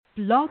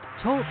Blog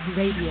Talk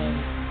Radio.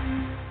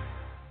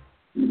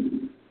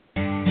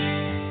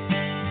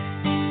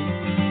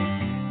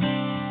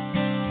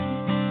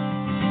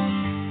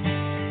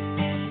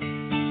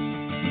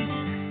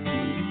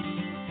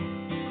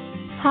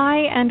 Hi,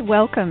 and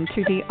welcome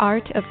to The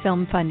Art of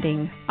Film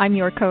Funding. I'm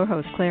your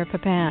co-host, Claire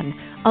Papin,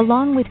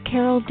 along with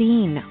Carol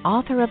Dean,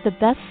 author of the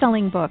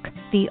best-selling book,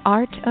 The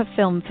Art of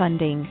Film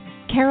Funding.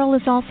 Carol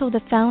is also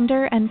the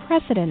founder and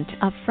president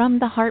of From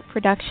the Heart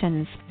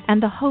Productions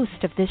and the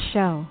host of this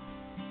show.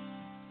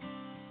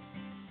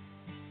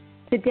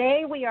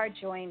 Today we are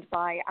joined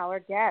by our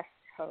guest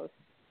host,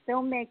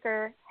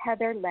 filmmaker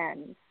Heather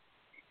Lenz.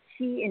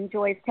 She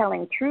enjoys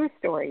telling true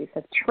stories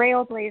of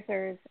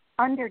trailblazers,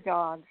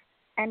 underdogs,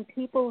 and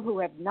people who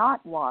have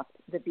not walked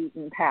the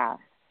beaten path.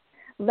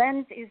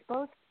 Lenz is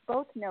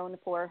both known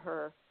for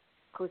her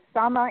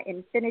Kusama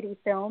Infinity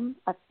film,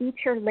 a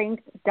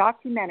feature-length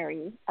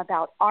documentary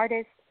about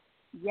artist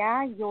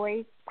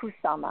Yayoi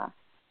Kusama.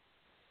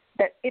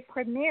 It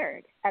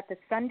premiered at the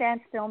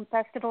Sundance Film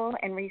Festival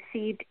and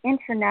received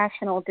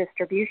international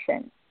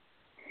distribution.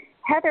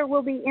 Heather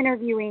will be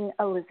interviewing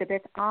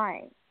Elizabeth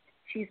I.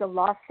 She's a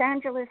Los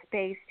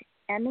Angeles-based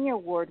Emmy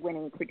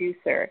Award-winning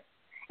producer,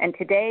 and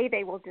today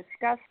they will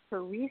discuss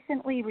her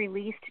recently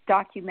released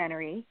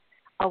documentary,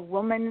 A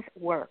Woman's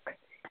Work,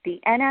 the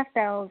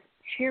NFL's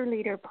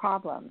Cheerleader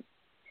Problem,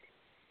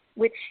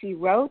 which she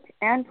wrote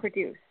and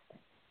produced.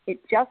 It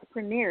just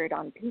premiered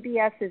on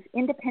PBS's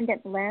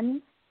Independent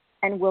Lens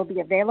and will be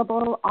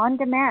available on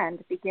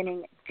demand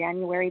beginning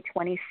January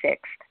 26th.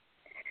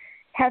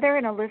 Heather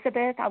and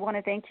Elizabeth, I want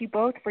to thank you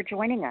both for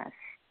joining us.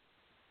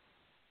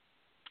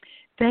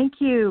 Thank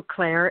you,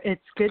 Claire.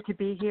 It's good to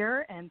be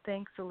here, and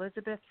thanks,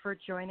 Elizabeth, for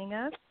joining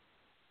us.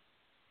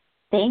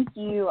 Thank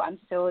you. I'm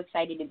so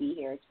excited to be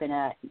here. It's been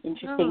an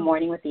interesting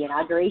morning with the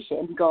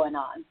inauguration going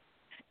on.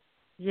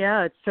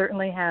 Yeah, it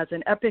certainly has.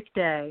 An epic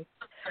day.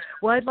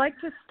 Well, I'd like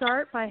to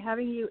start by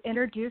having you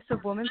introduce A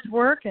Woman's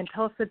Work and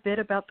tell us a bit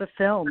about the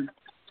film.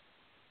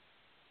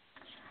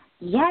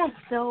 Yes,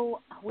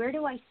 so where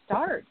do I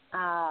start?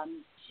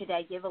 Should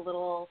I give a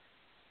little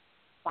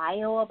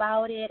bio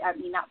about it? I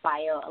mean, not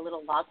bio, a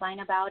little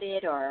logline about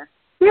it, or?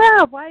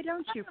 Yeah, why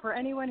don't you? For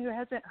anyone who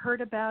hasn't heard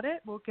about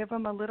it, we'll give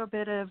them a little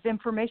bit of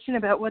information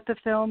about what the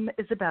film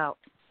is about.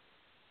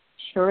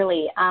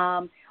 Surely.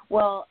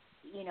 Well,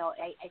 you know,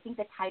 I think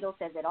the title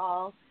says it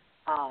all.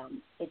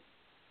 It's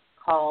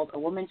called A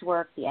Woman's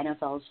Work, the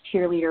NFL's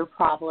Cheerleader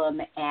Problem,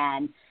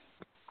 and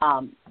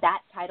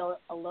that title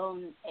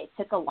alone, it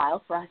took a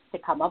while for us to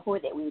come up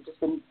with it. We've just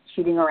been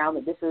shooting around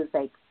that this was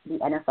like the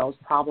NFL's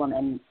problem,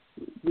 and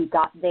we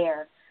got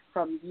there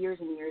from years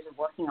and years of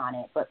working on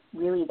it. But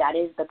really, that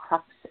is the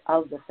crux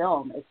of the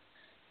film.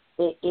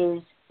 It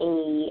is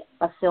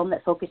a film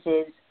that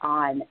focuses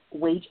on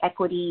wage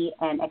equity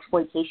and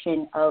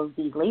exploitation of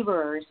the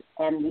laborers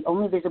and the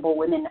only visible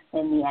women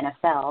in the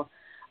NFL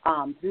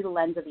through the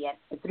lens of the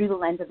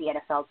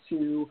NFL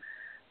to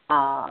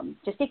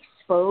just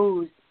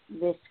expose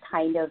this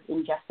kind of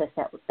injustice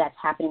that's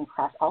happening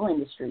across all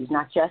industries,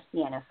 not just the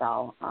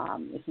NFL.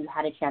 If you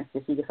had a chance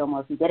to see the film,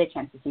 or if you get a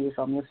chance to see the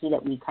film, you'll see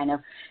that we kind of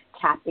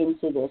tap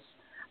into this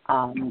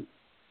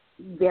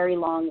very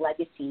long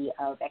legacy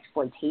of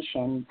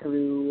exploitation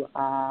through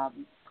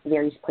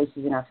various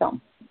places in our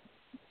film.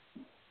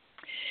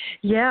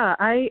 Yeah,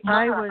 I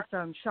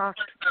was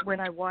shocked when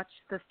I watched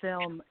the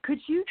film. Could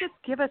you just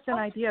give us an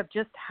idea of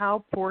just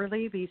how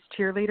poorly these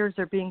cheerleaders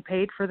are being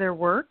paid for their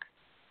work?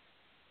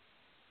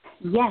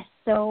 Yes,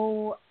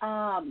 so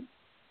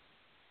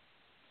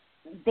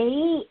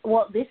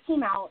this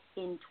came out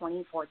in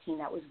 2014.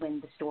 That was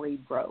when the story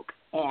broke.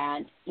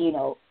 And, you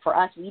know, for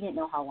us, we didn't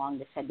know how long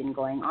this had been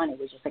going on. It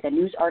was just like a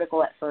news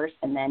article at first,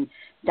 and then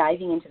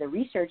diving into the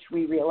research,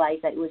 we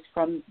realized that it was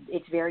from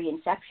its very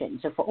inception.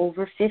 So for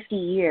over 50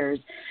 years,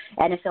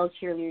 NFL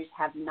cheerleaders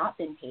have not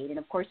been paid. And,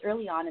 of course,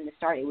 early on in the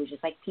start, it was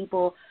just like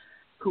people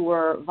who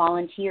were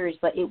volunteers,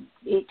 but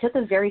it took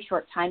a very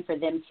short time for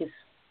them to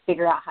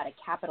figure out how to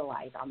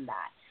capitalize on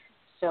that.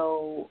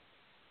 So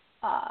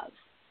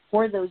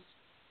for those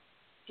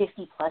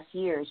 50-plus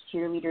years,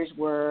 cheerleaders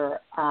were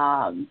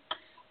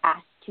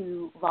asked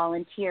to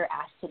volunteer,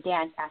 asked to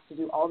dance, asked to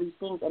do all these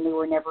things, and they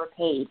were never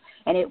paid.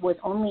 And it was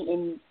only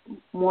in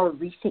more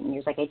recent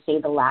years, like I'd say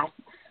the last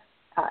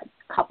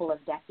couple of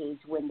decades,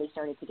 when they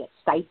started to get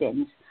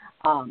stipends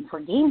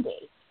for game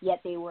day. Yet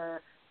they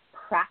were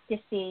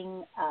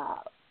practicing,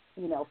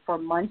 for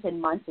months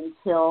and months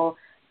until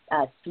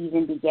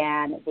season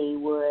began. They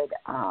would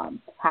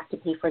have to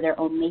pay for their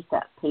own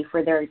makeup, pay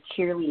for their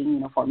cheerleading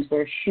uniforms,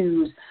 their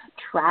shoes,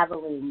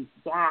 traveling,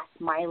 gas,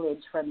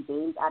 mileage from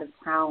days out of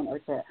town or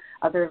to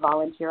other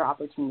volunteer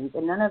opportunities.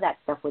 And none of that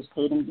stuff was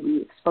paid, and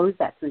we exposed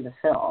that through the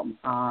film.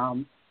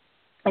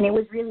 And it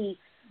was really,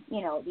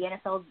 the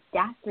NFL's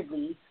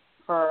dastardly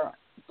for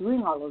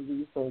doing all of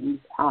these things,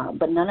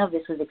 but none of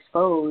this was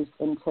exposed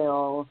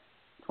until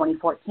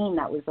 2014.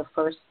 That was the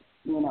first,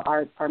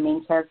 our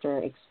main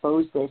character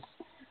exposed this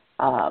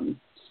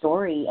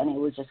story, and it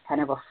was just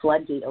kind of a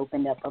floodgate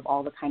opened up of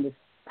all the kind of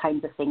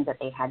kinds of things that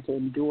they had to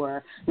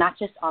endure, not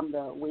just on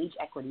the wage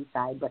equity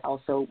side, but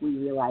also we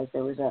realized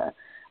there was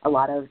a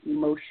lot of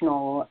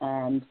emotional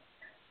and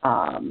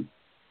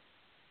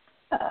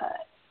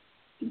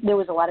there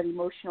was a lot of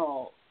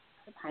emotional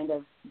kind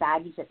of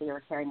baggage that they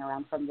were carrying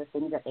around from the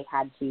things that they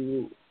had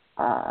to,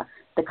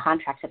 the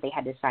contracts that they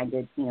had to sign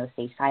to,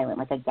 stay silent,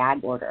 like a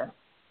gag order.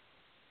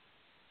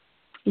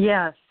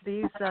 Yes,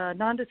 these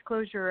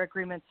non-disclosure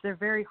agreements, they're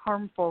very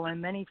harmful in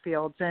many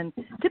fields and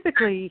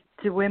typically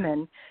to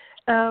women.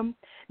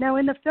 Now,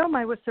 in the film,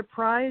 I was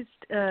surprised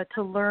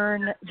to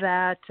learn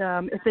that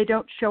if they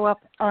don't show up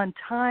on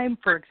time,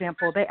 for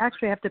example, they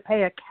actually have to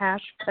pay a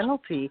cash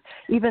penalty,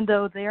 even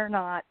though they're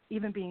not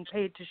even being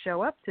paid to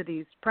show up to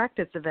these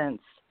practice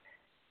events.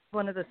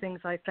 One of the things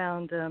I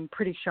found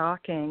pretty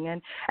shocking.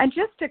 And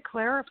just to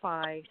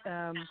clarify,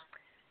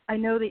 I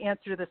know the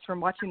answer to this from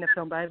watching the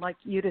film, but I'd like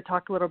you to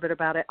talk a little bit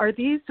about it. Are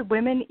these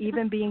women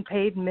even being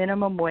paid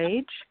minimum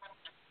wage?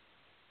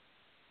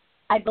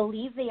 I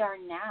believe they are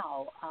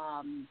now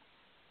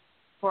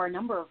for a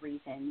number of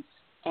reasons.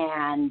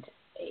 And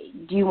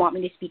do you want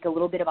me to speak a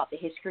little bit about the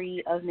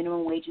history of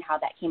minimum wage and how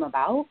that came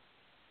about?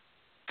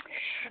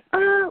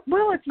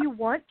 Well, if you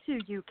want to,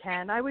 you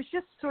can. I was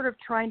just sort of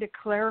trying to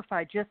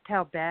clarify just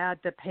how bad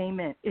the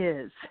payment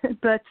is.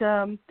 But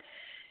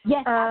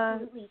yes,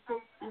 absolutely.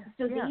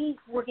 So yeah. They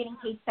were getting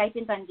paid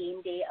stipends on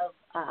game day of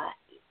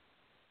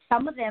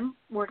some of them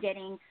were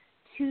getting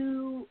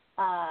 2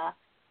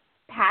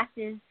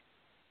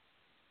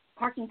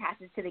 parking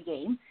passes to the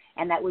game,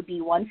 and that would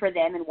be one for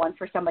them and one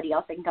for somebody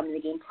else that can come to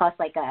the game, plus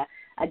like a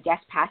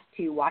guest pass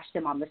to watch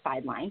them on the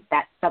sideline.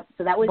 So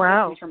that was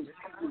wow. In terms of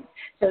payment.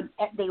 So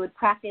they would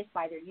practice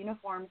by their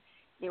uniforms.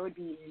 There would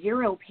be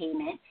 0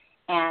 payment,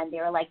 and they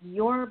were like,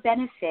 your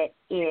benefit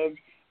is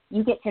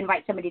you get to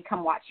invite somebody to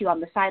come watch you on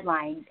the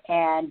sidelines,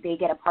 and they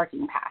get a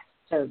parking pass.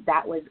 So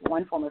that was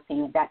one form of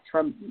payment. That's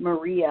from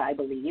Maria, I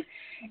believe.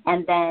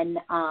 And then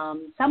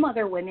some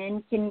other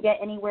women can get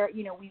anywhere.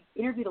 We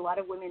interviewed a lot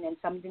of women, and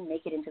some didn't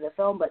make it into the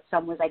film, but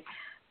some was like,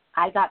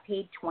 I got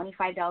paid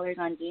 $25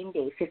 on game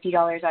day,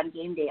 $50 on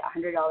game day,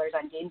 $100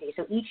 on game day.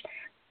 So each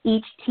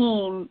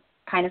team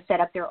kind of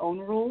set up their own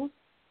rules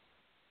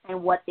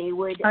and what they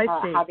would,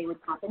 how they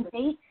would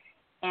compensate.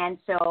 And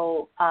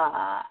so,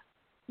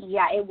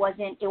 it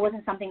wasn't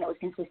something that was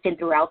consistent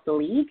throughout the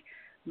league,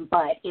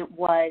 but it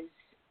was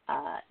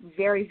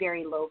very,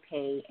 very low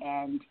pay,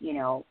 and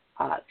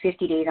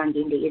 50 days on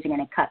game day isn't going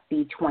to cut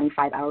the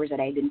 25 hours that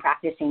I've been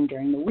practicing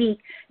during the week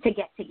to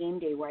get to game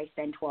day where I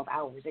spend 12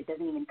 hours. It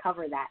doesn't even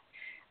cover that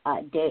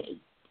day.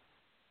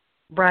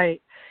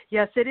 Right.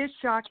 Yes, it is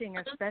shocking,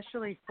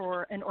 especially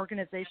for an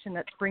organization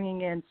that's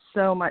bringing in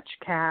so much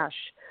cash.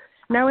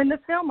 Now, in the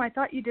film, I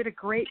thought you did a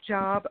great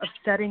job of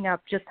setting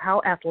up just how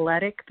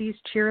athletic these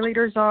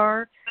cheerleaders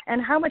are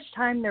and how much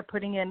time they're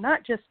putting in,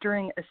 not just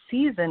during a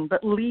season,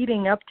 but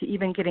leading up to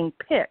even getting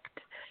picked.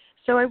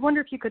 So I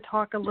wonder if you could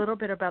talk a little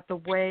bit about the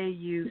way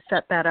you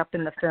set that up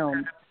in the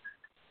film.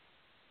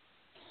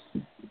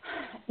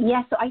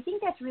 Yeah, so I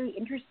think that's really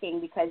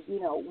interesting because,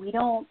 we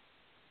don't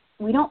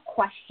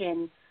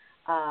question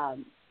a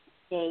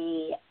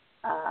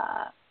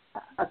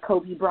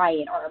Kobe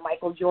Bryant or a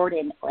Michael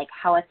Jordan, like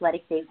how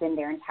athletic they've been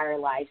their entire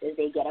lives as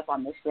they get up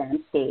on this grand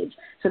stage.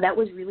 So that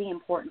was really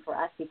important for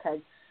us because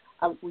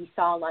we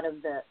saw a lot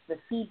of the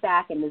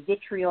feedback and the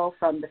vitriol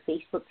from the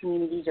Facebook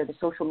communities or the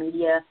social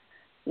media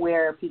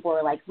where people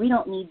are like, we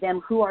don't need them.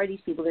 Who are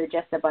these people? They're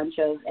just a bunch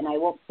of, and I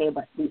won't say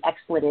but the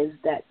expletives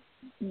that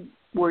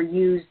were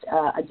used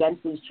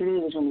against these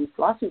cheerleaders when these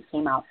lawsuits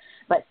came out.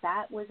 But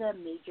that was a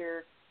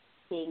major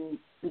thing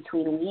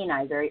between Lee and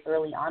I very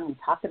early on. We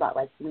talked about,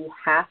 like, we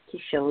have to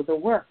show the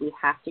work. We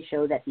have to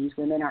show that these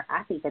women are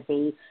athletes, that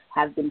they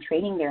have been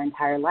training their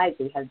entire lives.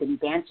 They have been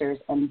dancers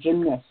and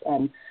gymnasts,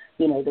 and,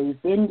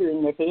 they've been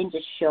doing this. They didn't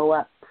just show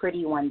up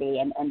pretty one day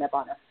and end up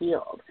on a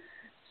field.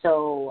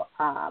 So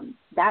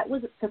that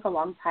took a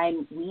long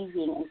time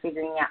weaving and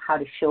figuring out how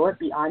to show it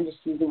beyond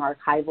just using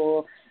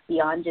archival,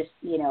 beyond just,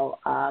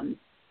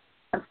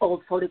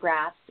 old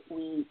photographs.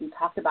 We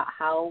talked about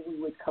how we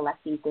would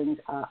collect these things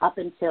up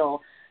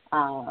until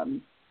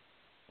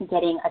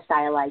getting a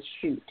stylized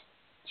shoot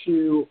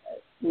to,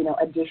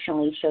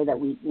 additionally show that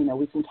we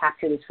can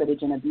capture this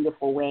footage in a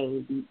beautiful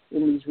way in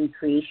these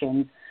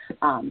recreations,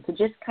 to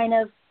just kind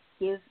of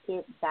give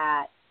it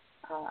that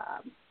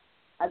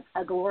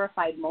a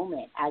glorified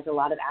moment, as a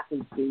lot of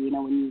athletes do.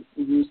 When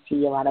you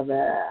see a lot of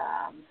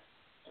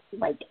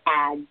like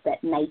ads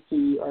that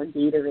Nike or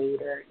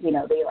Gatorade or,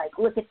 they like,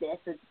 look at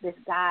this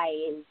guy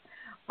is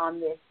on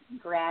this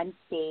grand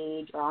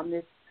stage or on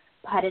this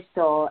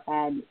pedestal,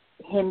 and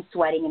him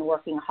sweating and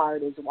working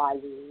hard is why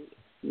we,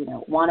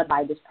 want to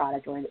buy this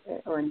product or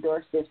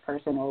endorse this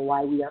person, or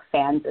why we are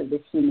fans of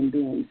this human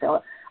being.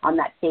 So on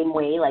that same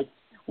way, like,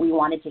 we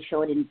wanted to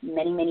show it in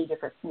many, many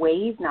different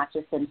ways, not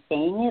just them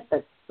saying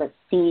it, but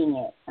seeing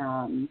it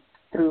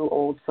through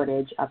old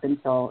footage up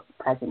until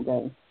present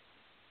day.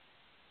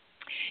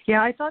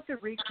 Yeah, I thought the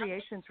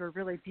recreations were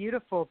really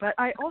beautiful, but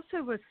I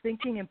also was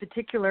thinking in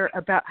particular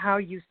about how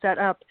you set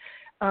up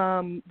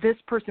this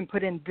person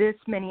put in this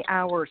many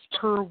hours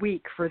per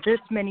week for this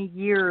many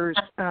years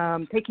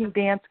taking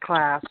dance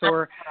class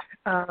or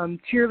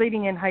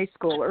cheerleading in high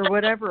school or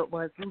whatever it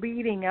was,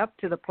 leading up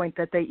to the point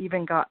that they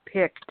even got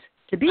picked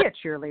to be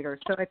a cheerleader.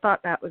 So I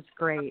thought that was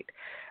great.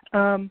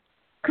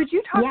 Could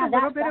you talk a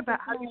little bit about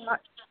how you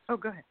got – oh,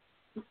 go ahead.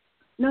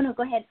 No,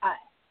 go ahead.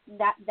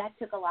 That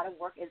took a lot of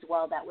work as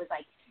well. That was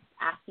like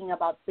asking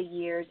about the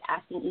years,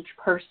 asking each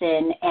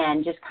person,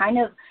 and just kind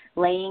of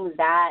laying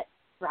that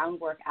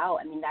groundwork out.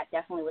 I mean, that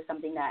definitely was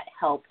something that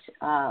helped,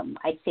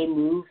 I'd say,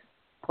 move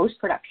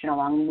post-production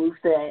along, move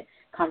the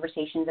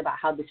conversations about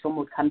how this film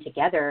would come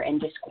together,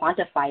 and just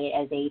quantify it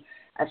as a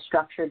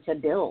structure to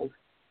build,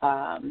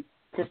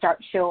 to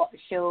start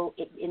show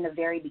it in the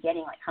very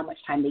beginning, like how much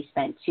time they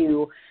spent,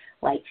 to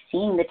like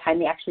seeing the time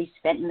they actually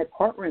spent in the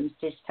courtrooms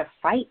just to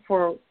fight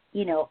for,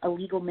 a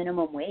legal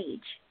minimum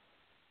wage.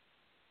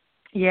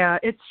 Yeah,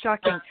 it's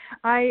shocking.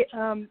 I,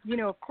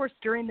 of course,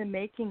 during the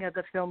making of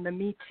the film, the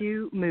Me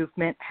Too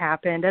movement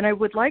happened, and I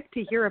would like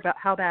to hear about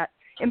how that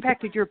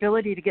impacted your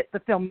ability to get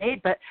the film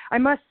made. But I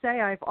must say,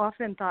 I've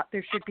often thought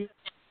there should be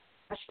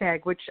a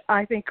hashtag, which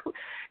I think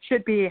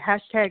should be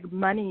hashtag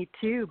money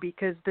too,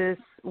 because this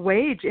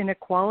wage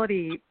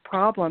inequality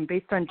problem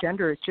based on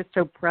gender is just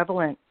so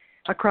prevalent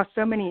across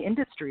so many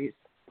industries.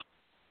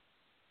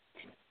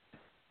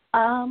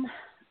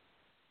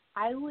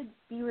 I would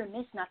be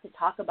remiss not to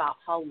talk about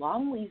how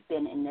long we've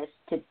been in this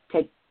to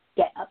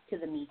get up to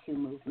the Me Too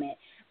movement.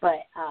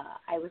 But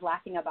I was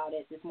laughing about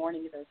it this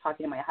morning as I was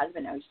talking to my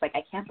husband. I was just like,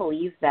 I can't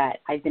believe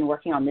that I've been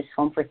working on this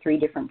film for 3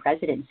 different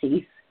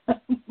presidencies.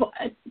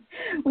 But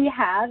we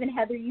have. And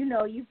Heather,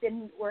 you've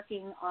been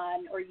working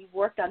on, or you've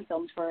worked on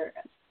films for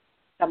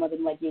some of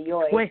them like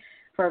Yoyoy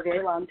for a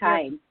very long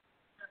time.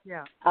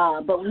 Yeah.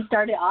 But we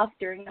started off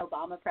during the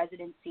Obama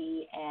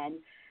presidency, and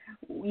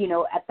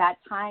at that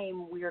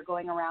time we were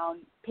going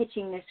around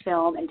pitching this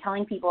film and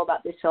telling people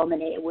about this film,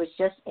 and it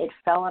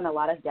fell on a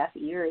lot of deaf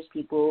ears.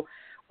 People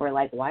were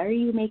like, why are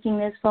you making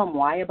this film?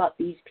 Why about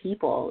these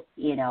people?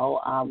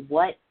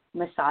 What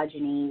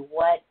misogyny,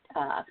 what,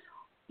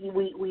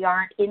 we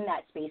aren't in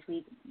that space.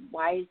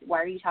 Why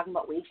are you talking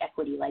about wage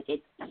equity? Like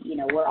it's,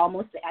 we're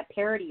almost at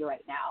parity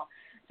right now.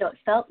 So it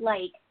felt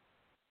like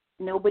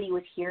nobody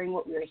was hearing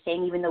what we were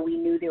saying, even though we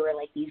knew there were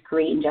like these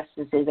great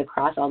injustices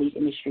across all these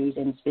industries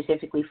and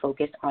specifically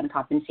focused on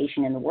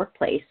compensation in the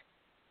workplace.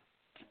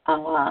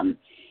 And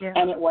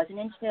it wasn't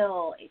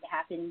until it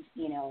happened,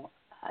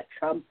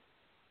 Trump,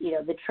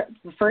 the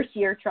first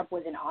year Trump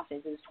was in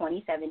office, it was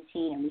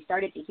 2017, and we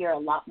started to hear a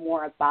lot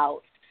more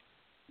about,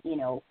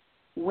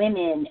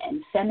 women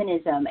and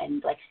feminism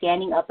and like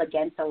standing up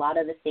against a lot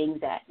of the things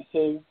that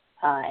his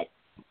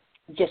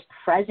just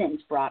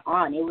presence brought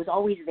on. It was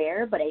always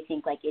there, but I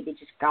think like it had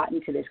just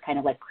gotten to this kind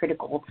of like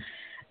critical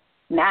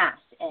mass,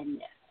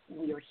 and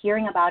we were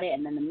hearing about it.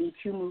 And then the Me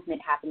Too movement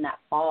happened that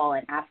fall,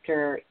 and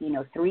after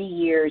 3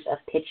 years of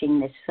pitching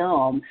this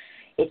film,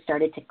 it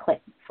started to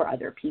click for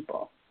other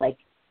people, like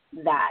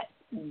that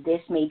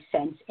this made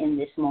sense in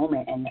this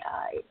moment, and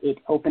it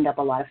opened up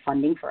a lot of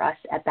funding for us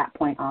at that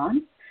point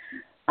on.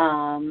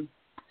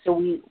 So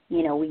we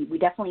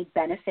definitely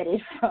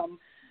benefited from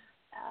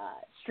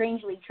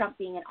strangely Trump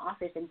being in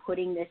office and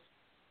putting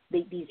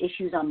these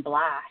issues on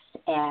blast.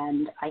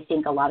 And I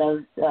think a lot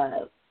of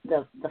the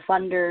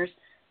funders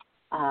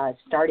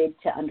started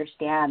to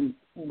understand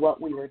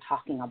what we were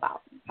talking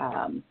about.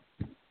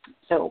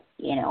 So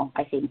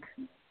I think,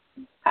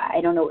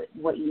 I don't know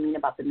what you mean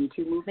about the Me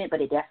Too movement,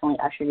 but it definitely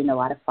ushered in a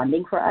lot of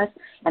funding for us,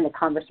 and the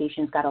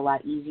conversations got a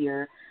lot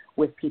easier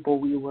with people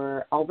we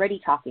were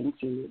already talking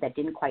to that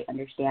didn't quite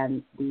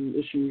understand the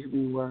issues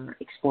we were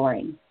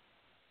exploring.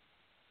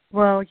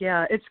 Well,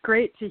 yeah, it's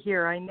great to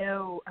hear. I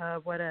know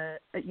what a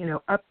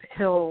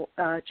uphill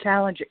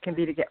challenge it can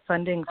be to get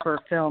funding for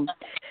a film.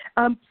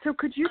 So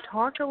could you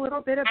talk a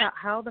little bit about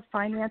how the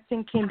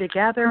financing came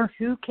together?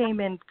 Who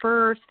came in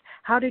first?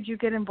 How did you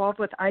get involved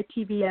with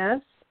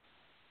ITVS?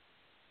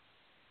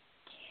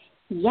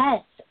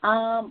 Yes,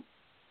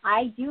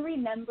 I do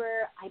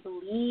remember, I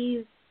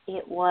believe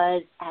it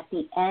was at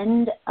the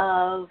end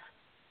of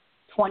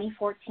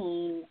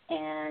 2014,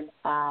 and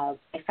I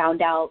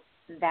found out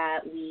that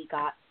we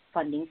got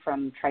funding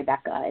from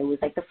Tribeca. It was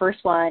like the first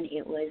one.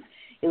 It was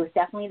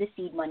definitely the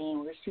seed money,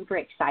 and we were super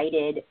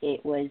excited.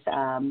 It was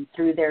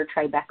through their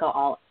Tribeca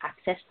All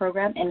Access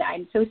program, and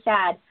I'm so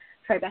sad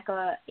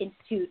Tribeca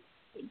Institute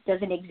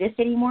doesn't exist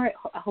anymore.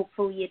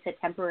 Hopefully it's a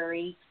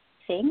temporary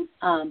thing,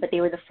 but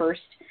they were the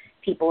first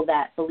people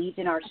that believed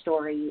in our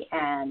story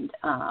and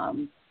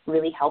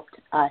really helped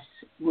us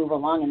move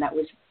along, and that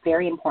was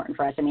very important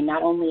for us. I mean,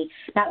 not only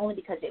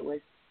because it was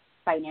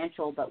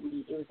financial, but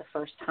it was the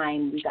first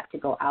time we got to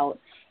go out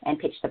and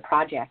pitch the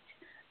project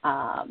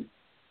that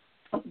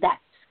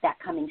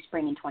coming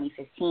spring in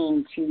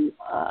 2015 to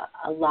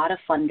a lot of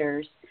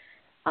funders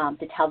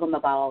to tell them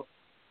about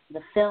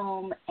the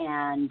film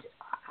and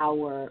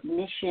our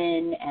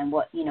mission and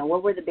what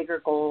were the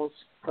bigger goals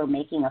for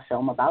making a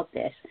film about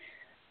this.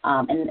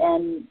 And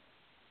then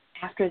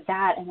after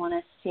that, I want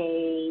to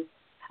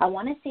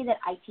say that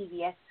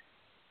ITVS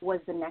was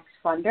the next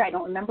funder. I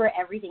don't remember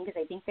everything because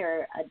I think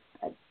there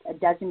are a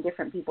dozen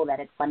different people that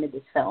had funded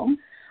this film.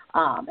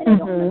 And I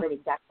don't remember the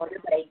exact order,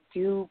 but I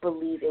do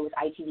believe it was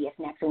ITVS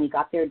next, and we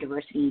got their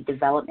Diversity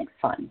Development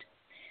Fund.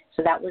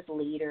 So that was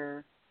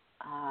later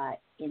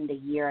in the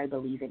year, I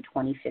believe, in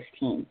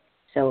 2015.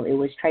 So it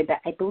was Tribeca.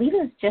 I believe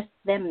it was just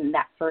them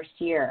that first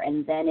year.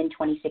 And then in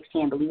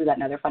 2016, I believe we got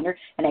another funder.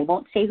 And I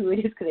won't say who it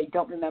is because I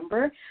don't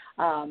remember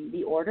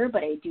the order,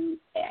 but I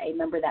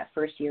remember that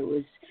first year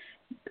was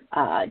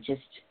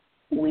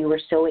we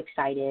were so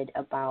excited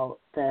about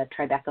the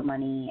Tribeca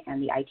money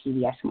and the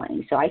ITVS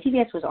money. So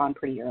ITVS was on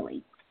pretty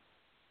early.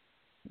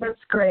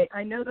 That's great.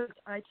 I know those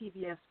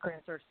ITVS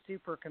grants are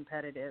super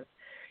competitive.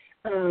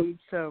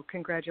 So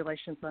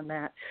congratulations on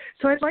that.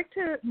 So I'd like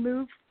to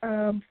move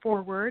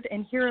forward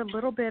and hear a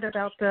little bit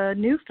about the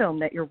new film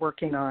that you're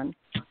working on.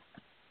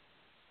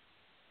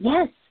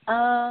 Yes.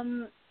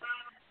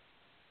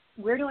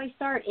 Where do I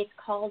start? It's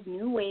called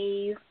New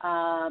Wave.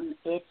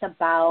 It's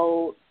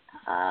about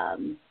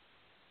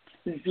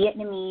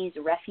Vietnamese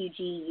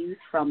refugee youth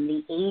from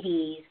the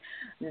 80s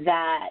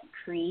that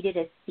created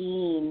a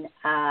scene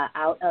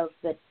out of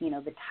the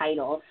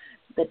title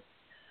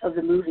of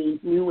the movie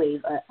New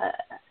Wave,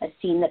 a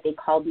scene that they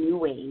called New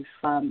Wave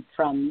from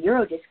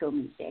Eurodisco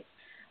music.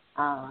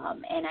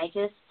 And I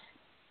just,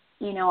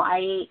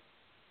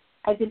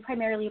 I've been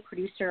primarily a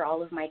producer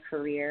all of my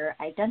career.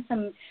 I've done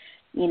some,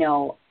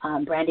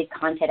 branded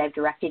content. I've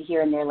directed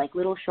here and there, like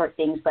little short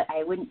things, but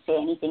I wouldn't say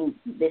anything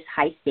this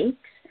high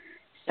stakes.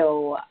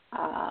 So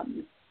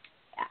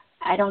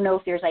I don't know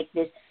if there's like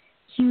this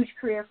huge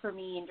career for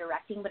me in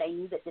directing, but I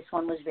knew that this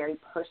one was very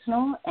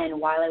personal. And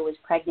while I was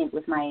pregnant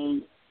with my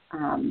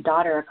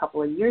daughter a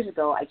couple of years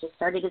ago, I just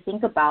started to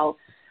think about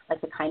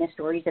like the kind of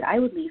stories that I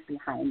would leave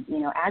behind.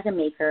 As a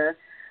maker,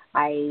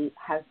 I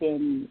have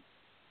been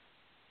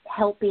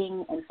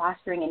helping and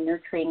fostering and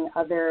nurturing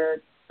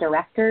other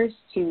directors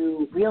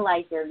to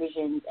realize their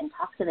visions and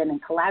talk to them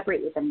and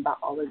collaborate with them about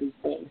all of these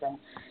things. And,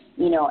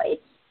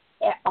 it's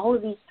all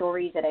of these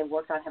stories that I've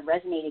worked on have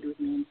resonated with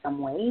me in some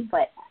way,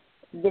 but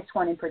this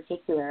one in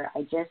particular,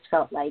 I just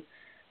felt like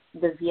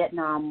the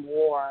Vietnam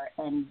War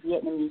and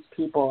Vietnamese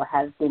people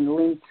have been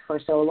linked for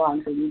so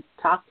long. So you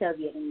talk to a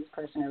Vietnamese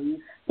person or you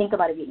think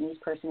about a Vietnamese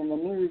person in the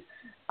news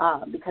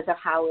because of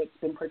how it's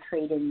been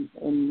portrayed in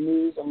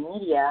news and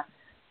media,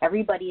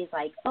 everybody is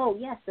like, oh,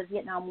 yes, the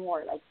Vietnam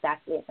War, like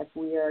that's it. Like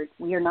we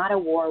are not a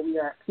war, we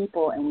are a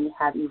people, and we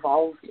have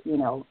evolved,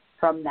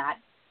 from that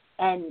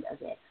end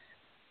of it.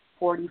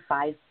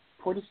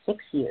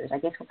 46 years. I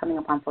guess we're coming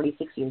up on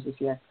 46 years this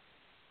year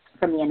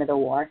from the end of the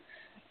war.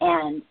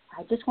 And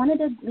I just wanted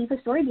to leave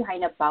a story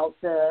behind about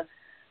the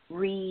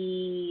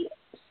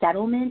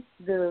resettlement,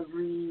 the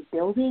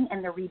rebuilding,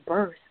 and the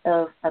rebirth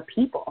of a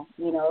people.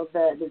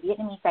 The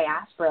Vietnamese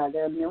diaspora,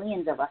 there are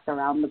millions of us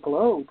around the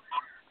globe.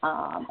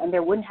 And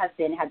there wouldn't have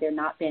been had there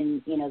not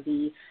been,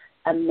 the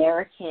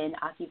American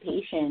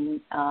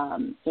occupation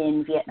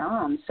in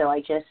Vietnam. So I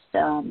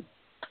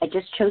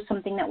just chose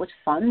something that was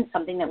fun,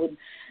 something that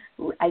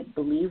I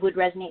believe would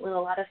resonate with a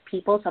lot of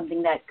people,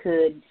 something that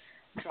could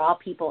draw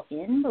people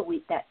in, but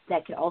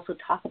that could also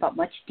talk about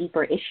much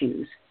deeper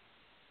issues.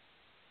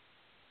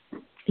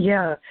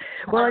 Yeah.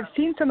 Well, I've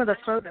seen some of the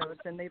photos,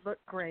 and they look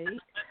great.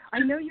 I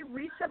know you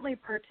recently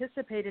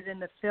participated in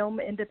the Film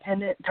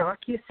Independent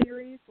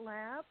docuseries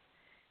Lab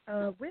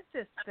with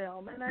this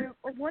film, and I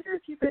wonder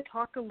if you could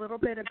talk a little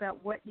bit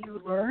about what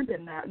you learned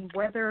in that and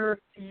whether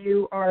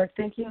you are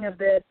thinking of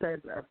this as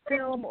a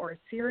film or a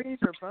series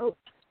or both.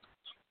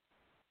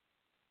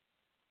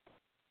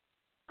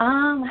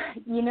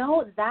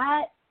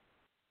 That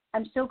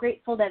I'm so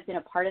grateful that I've been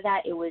a part of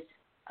that. It was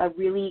a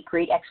really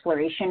great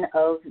exploration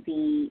of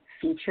the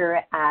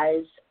feature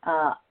as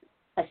a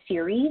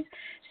series.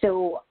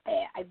 So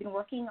I've been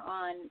working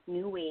on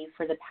New Wave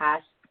for the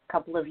past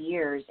couple of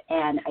years,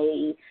 and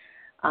I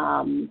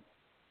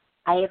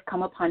have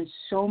come upon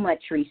so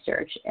much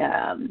research.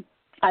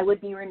 I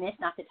would be remiss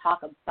not to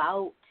talk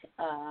about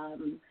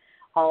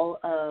all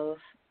of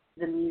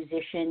the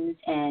musicians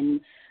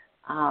and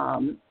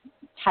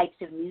types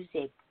of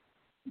music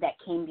that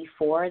came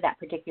before that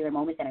particular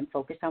moment that I'm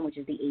focused on, which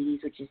is the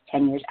 80s, which is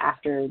 10 years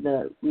after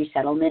the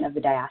resettlement of the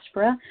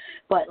diaspora.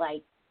 But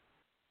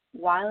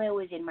while I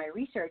was in my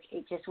research,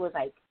 it just was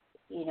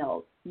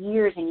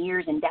years and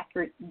years and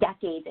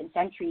decades and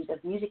centuries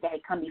of music that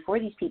had come before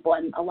these people.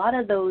 And a lot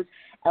of those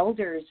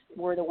elders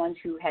were the ones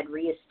who had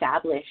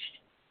reestablished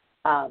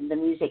the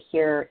music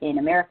here in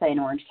America, in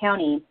Orange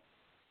County.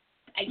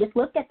 I just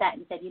looked at that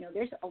and said,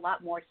 there's a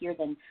lot more here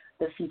than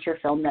the feature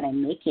film that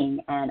I'm making.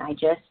 And I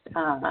just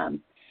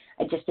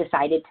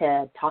decided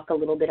to talk a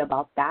little bit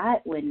about that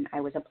when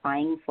I was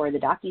applying for the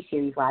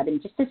docuseries lab, and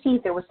just to see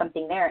if there was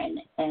something there.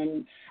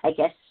 And I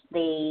guess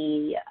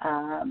they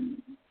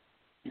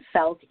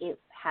felt it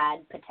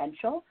had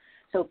potential.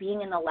 So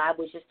being in the lab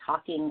was just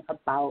talking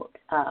about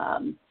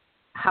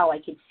how I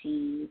could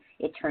see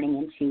it turning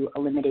into a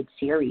limited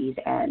series.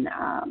 And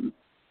I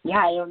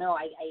don't know.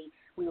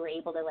 We were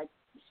able to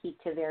speak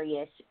to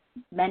various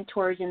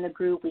mentors in the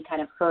group. We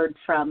kind of heard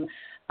from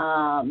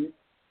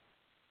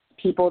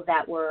people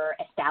that were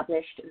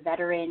established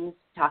veterans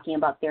talking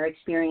about their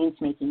experience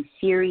making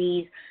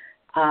series,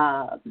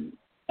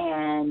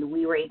 and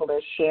we were able to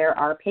share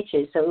our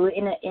pitches. So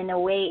in a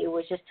way, it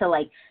was just to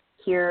like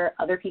hear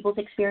other people's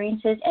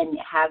experiences and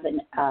have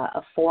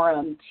a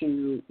forum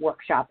to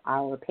workshop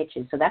our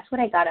pitches. So that's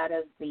what I got out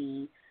of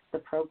the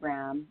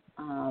program.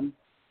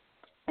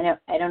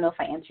 I don't know if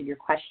I answered your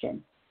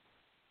question.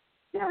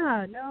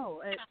 Yeah,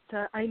 no.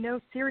 I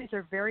know series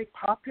are very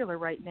popular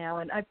right now,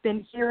 and I've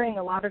been hearing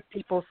a lot of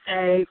people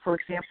say, for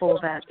example,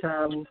 that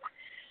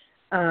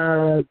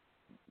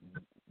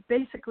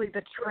basically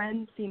the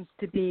trend seems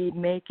to be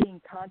making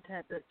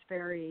content that's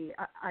very,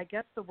 I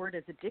guess the word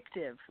is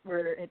addictive,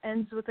 where it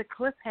ends with a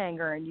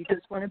cliffhanger and you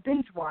just want to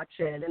binge watch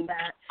it. And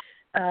that,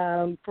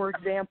 for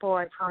example,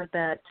 I've heard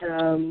that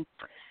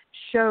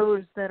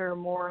shows that are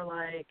more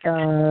like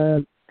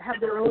have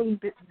their own,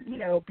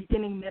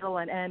 beginning, middle,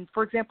 and end.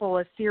 For example,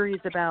 a series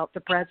about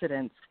the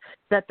presidents,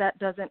 that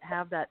doesn't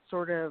have that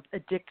sort of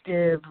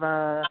addictive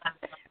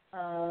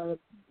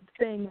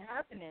thing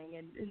happening.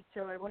 And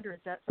so I wonder, is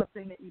that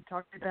something that you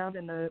talked about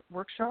in the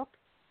workshop?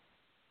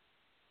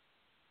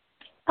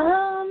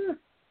 I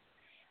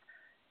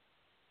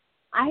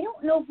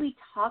don't know if we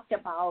talked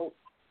about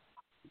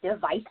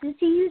devices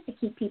to use to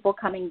keep people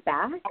coming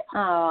back,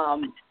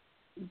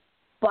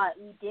 but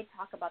we did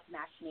talk about the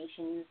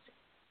machinations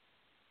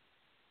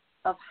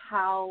of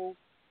how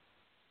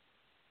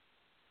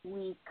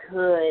we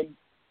could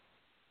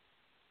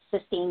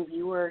sustain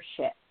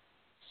viewership.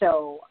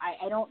 So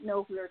I don't know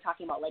if we were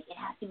talking about, like, it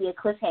has to be a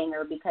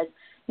cliffhanger because,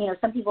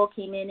 some people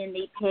came in and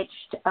they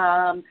pitched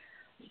a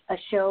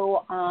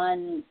show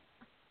on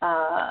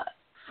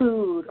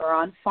food or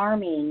on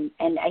farming.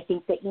 And I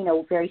think that,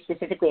 very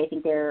specifically, I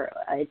think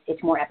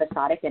it's more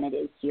episodic than it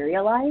is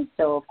serialized.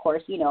 So, of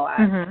course,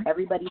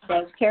 everybody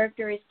says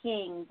character is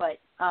king, but,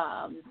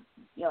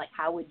 like,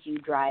 how would you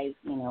drive,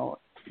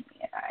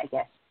 I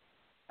guess,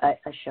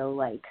 a show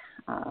like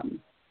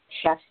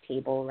Chef's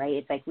Table, right?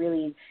 It's like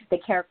really the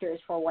character is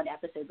for one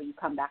episode, but you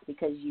come back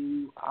because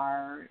you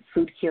are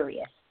food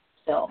curious.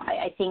 So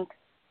I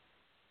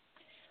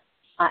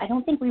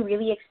don't think we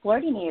really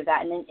explored any of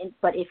that.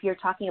 But if you're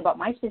talking about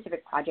my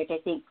specific project, I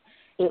think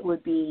it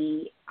would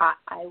be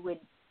I would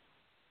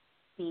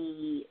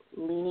be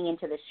leaning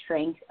into the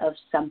strength of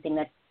something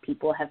that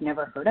people have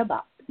never heard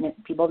about.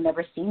 People have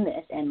never seen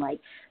this, and like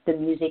the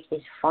music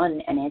is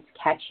fun and it's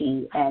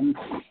catchy, and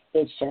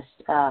it's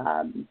just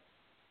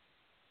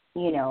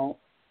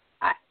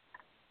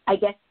I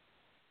guess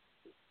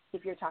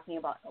if you're talking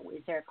about,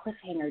 is there a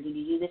cliffhanger? Did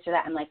you do this or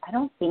that? I'm like, I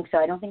don't think so.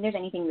 I don't think there's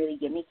anything really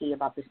gimmicky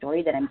about the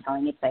story that I'm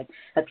telling. It's like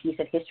a piece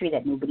of history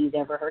that nobody's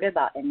ever heard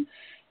about and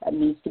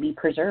needs to be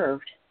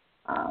preserved.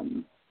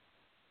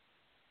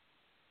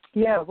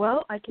 Yeah,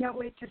 well, I can't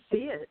wait to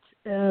see it.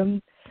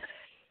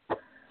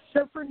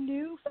 So for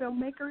new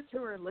filmmakers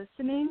who are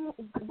listening,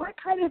 what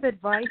kind of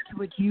advice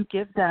would you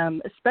give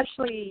them,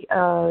 especially,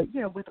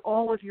 with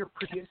all of your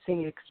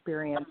producing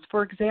experience?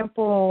 For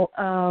example,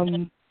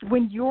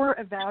 when you're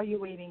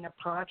evaluating a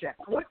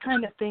project, what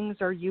kind of things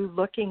are you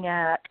looking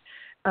at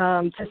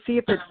to see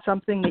if it's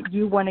something that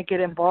you want to get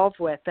involved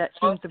with that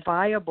seems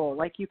viable,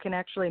 like you can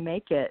actually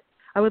make it?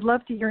 I would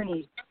love to hear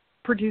any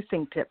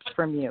producing tips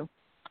from you.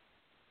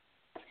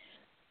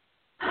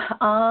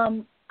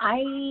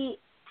 I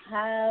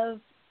have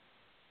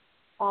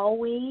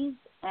always,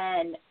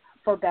 and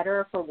for better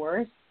or for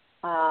worse,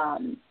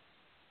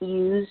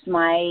 used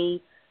my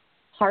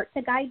heart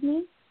to guide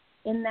me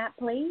in that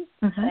place,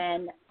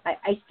 and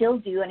I still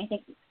do. And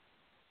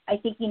I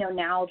think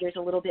now there's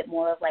a little bit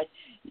more of like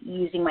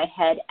using my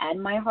head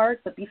and my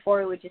heart. But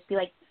before it would just be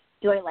like,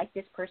 do I like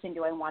this person?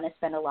 Do I want to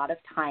spend a lot of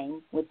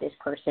time with this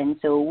person?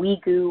 So we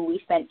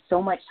spent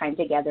so much time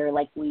together.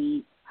 Like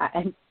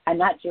I'm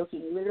not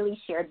joking. We literally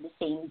shared the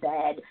same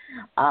bed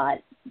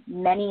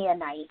many a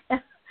night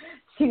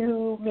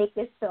to make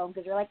this film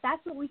because we're like,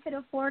 that's what we could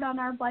afford on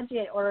our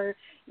budget. Or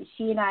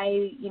she and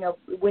I,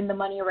 when the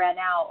money ran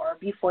out or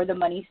before the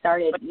money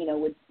started,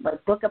 would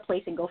like book a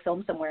place and go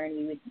film somewhere, and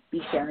we would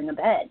be sharing a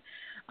bed.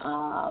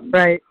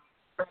 Right.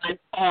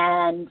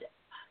 And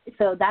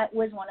so that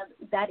is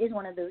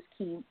one of those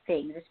key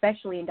things,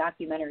 especially in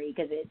documentary,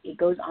 because it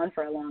goes on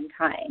for a long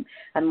time.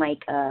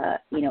 Unlike a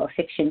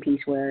fiction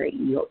piece where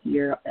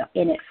you're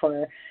in it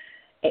for,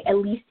 at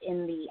least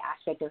in the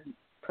aspect of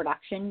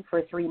production,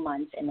 for 3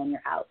 months and then you're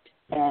out.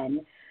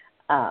 And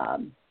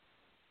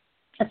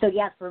so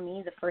yeah, for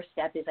me the first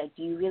step is like,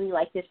 do you really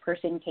like this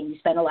person? Can you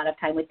spend a lot of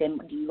time with them?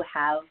 Do you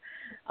have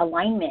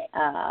alignment?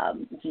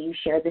 Do you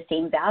share the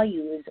same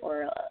values?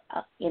 Or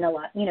in a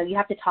lot, you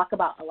have to talk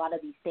about a lot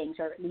of these things,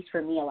 or at least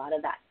for me, a lot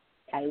of that.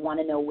 I want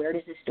to know, where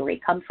does this story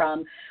come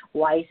from?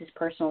 Why is this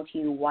personal to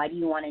you? Why do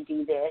you want to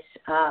do this?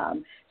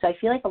 So I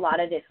feel like a lot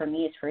of it for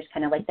me is first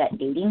kind of like that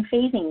dating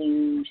phase, and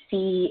you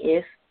see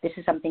if this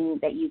is something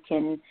that you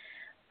can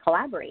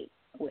collaborate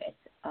with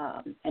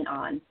and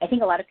on. I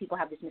think a lot of people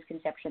have this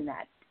misconception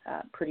that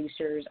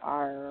producers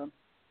are,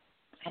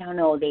 I don't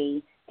know,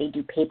 they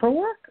do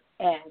paperwork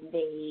and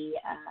they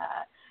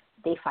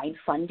they find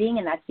funding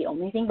and that's the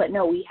only thing. But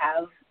no, we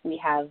have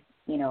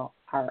you know,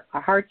 our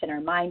hearts and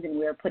our minds, and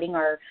we're putting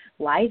our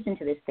lives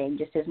into this thing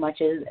just as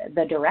much as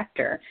the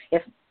director,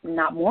 if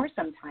not more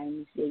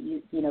sometimes.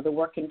 You know, the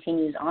work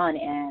continues on,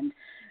 and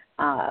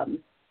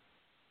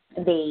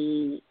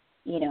they,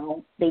 you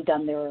know, they've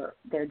done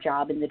their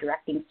job in the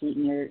directing seat,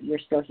 and you're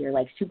still here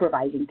like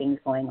supervising things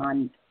going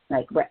on.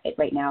 Like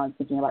right now, I'm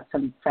thinking about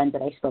some friends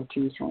that I spoke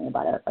to recently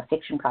about a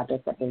fiction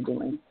project that they're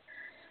doing.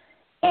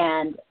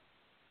 And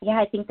yeah,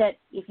 I think that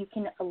if you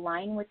can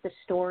align with the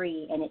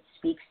story and it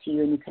speaks to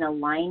you, and you can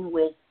align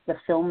with the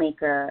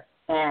filmmaker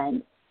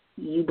and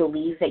you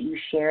believe that you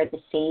share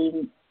the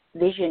same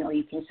vision, or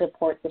you can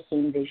support the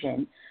same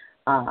vision,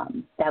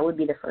 that would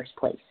be the first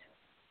place.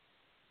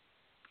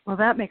 Well,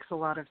 that makes a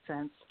lot of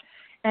sense.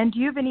 And do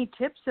you have any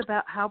tips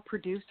about how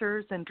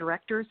producers and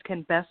directors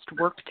can best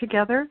work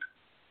together?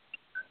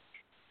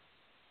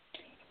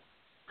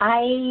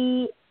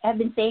 I have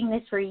been saying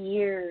this for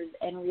years,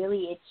 and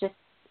really it's just,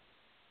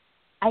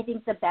 I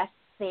think the best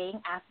thing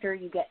after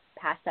you get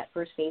past that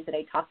first phase that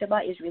I talked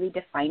about is really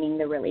defining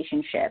the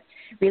relationship.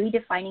 Really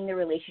defining the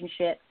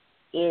relationship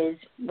is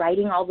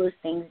writing all those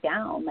things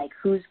down, like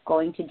who's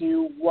going to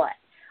do what,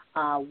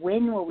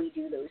 when will we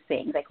do those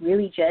things, like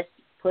really just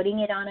putting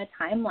it on a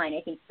timeline.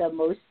 I think the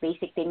most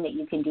basic thing that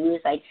you can do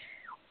is, like,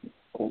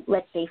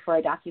 let's say for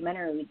a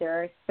documentary,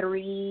 there are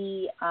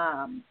 3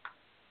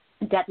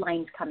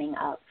 deadlines coming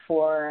up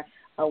for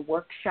a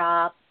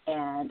workshop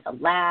and a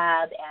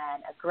lab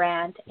and a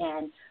grant,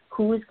 and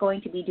who is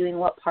going to be doing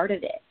what part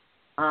of it?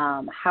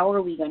 How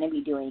are we going to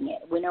be doing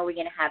it? When are we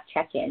going to have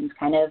check-ins?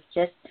 Kind of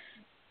just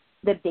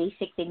the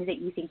basic things that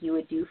you think you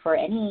would do for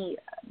any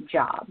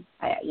job.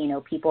 You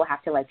know, people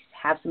have to like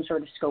have some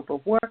sort of scope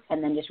of work,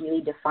 and then just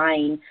really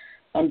define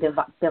and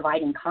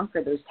divide and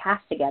conquer those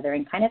tasks together,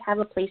 and kind of have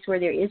a place where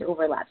there is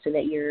overlap, so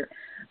that you're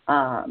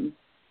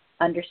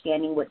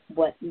understanding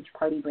what each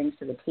party brings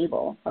to the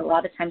table. A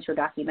lot of times for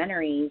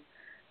documentaries,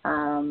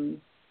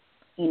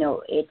 you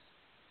know,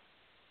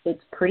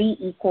 it's pretty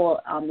equal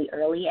on the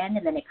early end,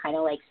 and then it kind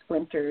of like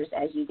splinters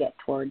as you get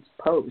towards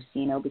post,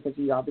 you know, because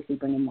you obviously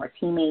bring in more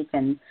teammates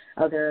and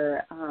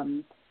other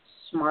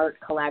smart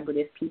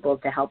collaborative people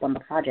to help on the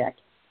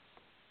project.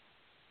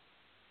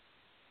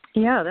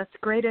 Yeah, that's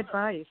great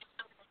advice.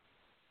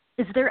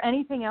 Is there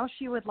anything else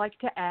you would like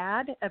to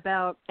add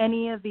about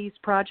any of these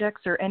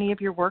projects or any of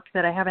your work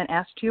that I haven't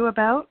asked you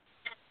about?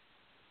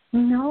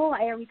 No,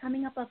 are we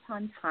coming up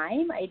upon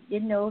time? I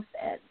didn't know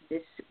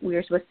if we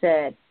were supposed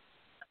to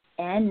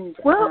end.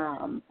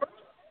 Well,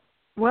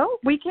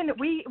 we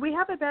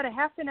have about a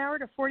half an hour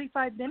to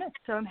 45 minutes,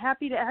 so I'm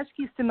happy to ask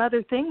you some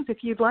other things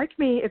if you'd like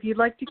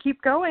to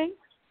keep going.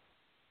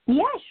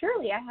 Yeah,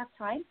 surely, I have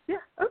time. Yeah.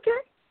 Okay.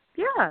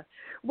 Yeah.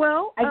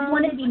 Well, I just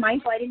wanted to be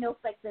mindful. I didn't know if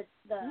like the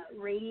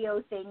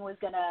radio thing was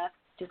gonna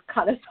just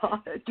cut us off.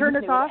 Turn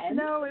us off?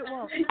 No, it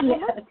won't. Yeah.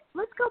 Well,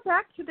 let's go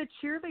back to the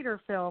Cheerleader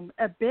film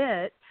a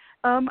bit.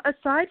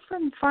 Aside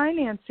from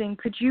financing,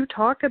 could you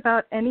talk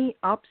about any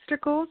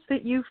obstacles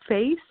that you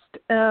faced,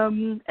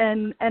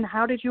 and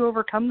how did you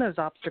overcome those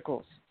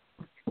obstacles?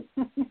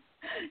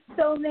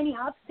 So many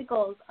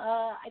obstacles.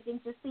 I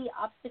think just the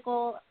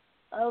obstacle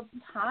of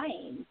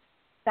time.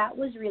 That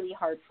was really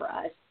hard for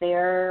us.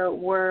 There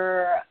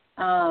were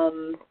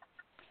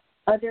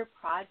other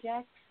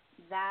projects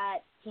that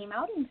came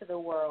out into the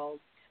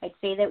world. I'd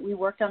say that we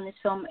worked on this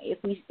film.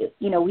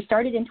 We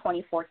started in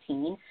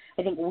 2014.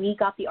 I think we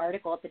got the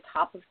article at the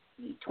top of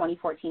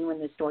 2014 when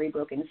the story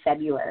broke in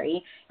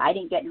February. I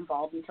didn't get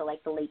involved until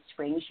like the late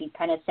spring. She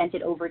kind of sent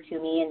it over to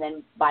me, and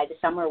then by the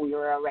summer we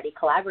were already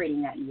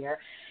collaborating that year.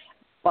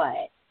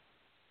 But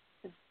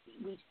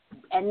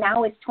and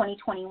now it's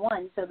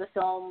 2021, so the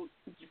film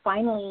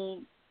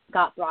finally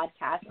got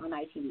broadcast on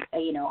ITV,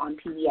 on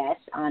PBS,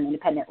 on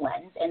Independent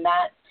Lens, and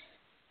that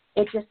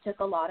it just took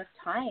a lot of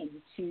time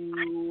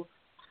to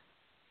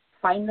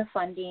find the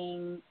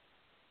funding,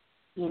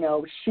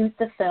 shoot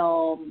the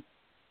film,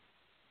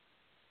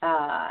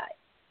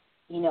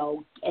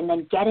 and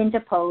then get into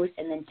post,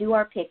 and then do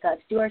our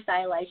pickups, do our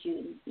stylized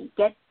shoot,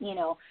 get,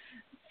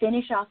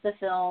 finish off the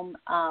film,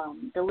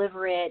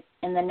 deliver it,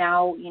 and then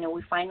now,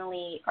 we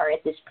finally are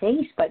at this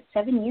place, but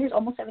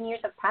almost 7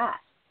 years have passed.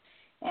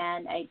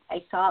 And I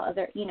saw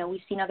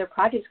we've seen other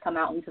projects come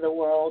out into the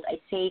world. I'd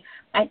say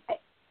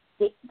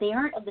they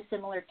aren't of the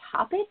similar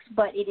topics,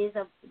 but it is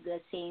of the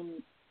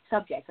same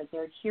subject. Like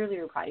there are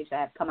cheerleader projects that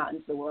have come out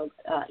into the world,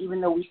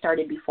 even though we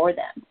started before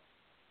them.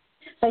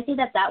 So I think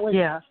that was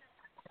a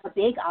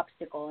big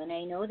obstacle. And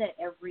I know that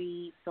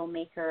every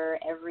filmmaker,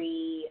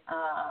 every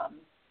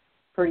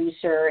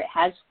producer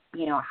has,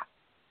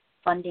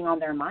 funding on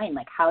their mind.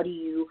 Like how do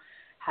you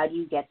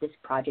get this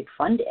project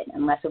funded?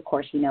 Unless, of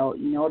course,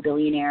 a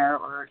billionaire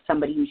or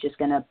somebody who's just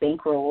going to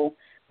bankroll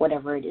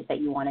whatever it is that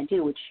you want to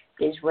do, which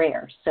is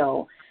rare.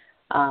 So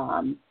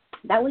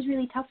that was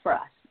really tough for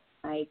us.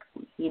 Like,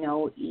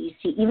 you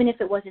see, even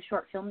if it was a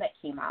short film that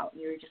came out,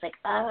 you're just like,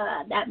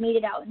 that made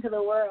it out into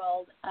the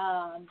world.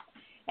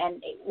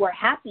 And we're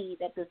happy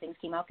that those things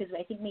came out because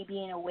I think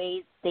maybe in a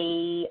way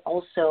they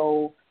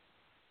also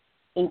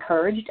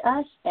encouraged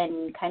us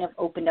and kind of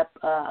opened up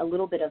a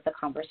little bit of the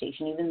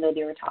conversation, even though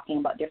they were talking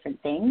about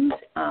different things.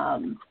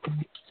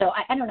 So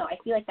I don't know. I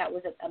feel like that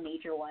was a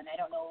major one. I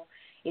don't know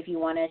if you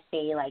want to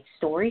say like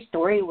story.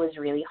 Story was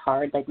really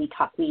hard. Like we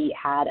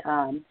had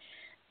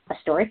a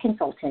story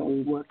consultant.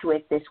 We worked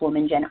with this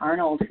woman, Jen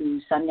Arnold,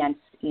 who Sundance,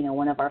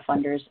 one of our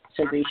funders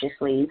so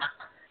graciously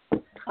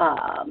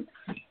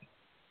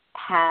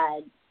had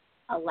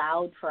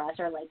allowed for us,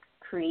 or like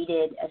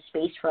created a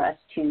space for us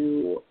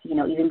to,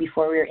 even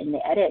before we were in the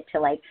edit, to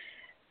like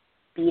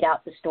beat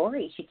out the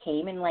story. She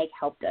came and like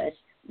helped us,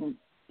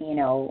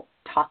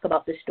 talk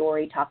about the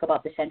story, talk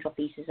about the central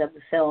thesis of the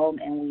film,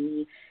 and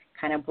we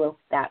kind of broke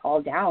that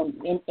all down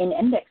in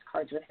index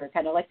cards with her,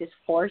 kind of like this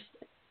forced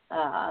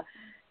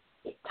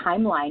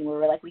timeline where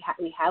we're like, we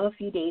have a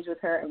few days with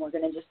her, and we're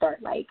going to just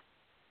start like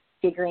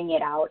figuring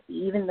it out,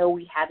 even though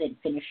we haven't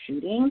finished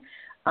shooting,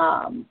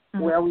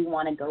 where we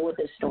want to go with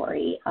the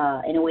story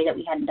in a way that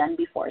we hadn't done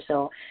before.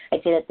 So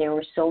I'd say that there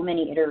were so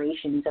many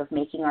iterations of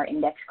making our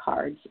index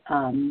cards,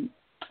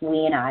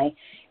 we and I,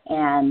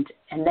 and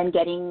then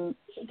getting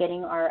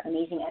our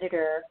amazing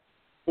editor,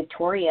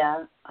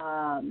 Victoria,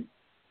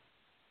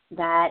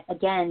 that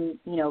again,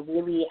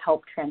 really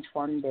helped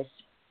transform this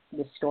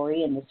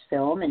story and this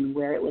film and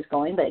where it was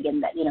going. But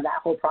again, that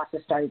whole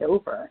process started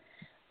over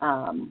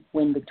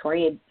when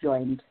Victoria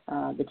joined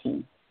the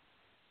team.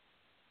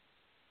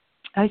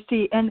 I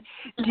see. And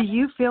do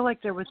you feel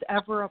like there was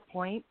ever a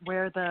point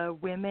where the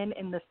women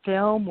in the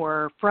film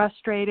were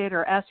frustrated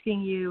or asking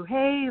you,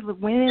 hey,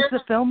 when is the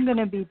film going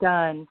to be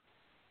done?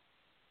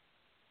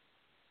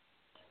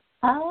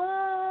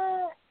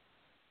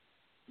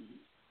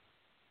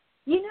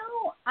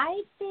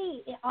 I'd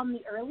say on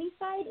the early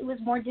side, it was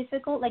more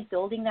difficult, like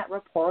building that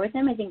rapport with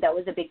them. I think that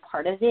was a big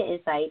part of it,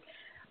 is like,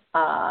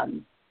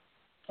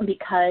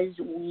 because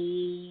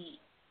we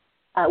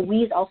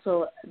is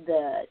also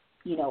the,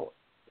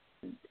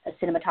 a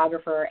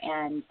cinematographer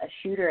and a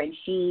shooter, and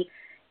she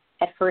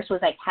at first was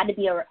like, had to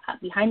be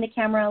behind the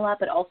camera a lot,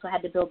 but also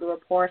had to build the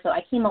rapport. So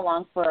I came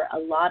along for a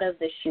lot of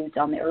the shoots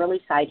on the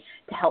early side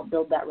to help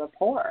build that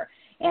rapport.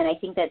 And I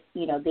think that,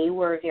 they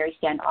were very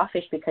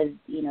standoffish because,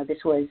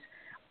 this was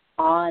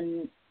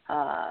on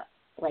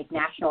like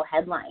national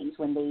headlines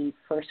when they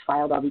first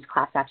filed all these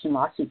class action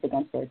lawsuits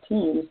against their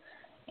teams.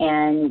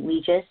 And we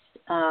just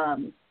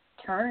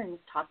turned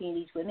talking to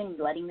these women,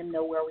 letting them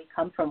know where we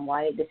come from,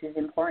 why this is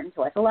important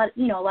to us. A lot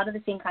of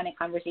the same kind of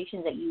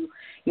conversations that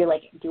you're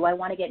like, do I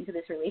want to get into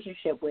this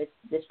relationship with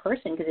this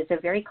person? Because it's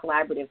a very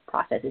collaborative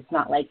process. It's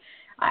not like,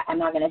 I'm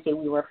not going to say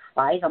we were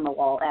flies on the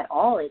wall at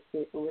all. It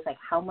was like,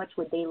 how much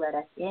would they let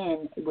us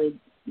in? It would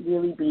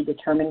really be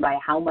determined by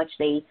how much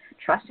they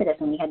trusted us,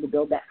 and we had to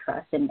build that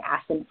trust and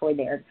ask them for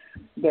their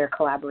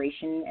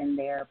collaboration and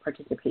their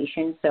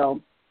participation.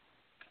 So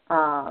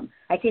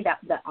I'd say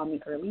that on the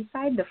early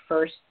side, the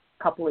first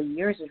couple of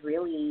years is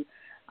really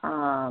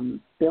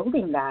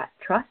building that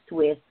trust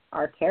with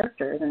our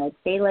characters. And I'd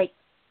say, like,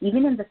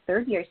 even in the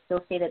third year, I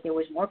still say that there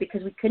was more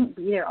because we couldn't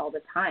be there all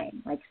the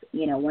time. Like,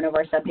 one of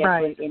our subjects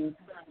was in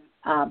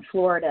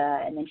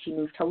Florida, and then she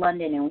moved to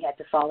London, and we had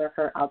to follow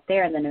her out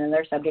there. And then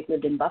another subject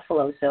lived in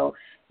Buffalo. So,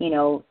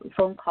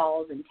 phone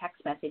calls and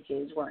text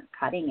messages weren't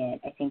cutting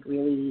it. I think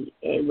really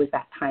it was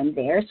that time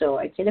there. So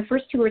I'd say the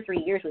first 2 or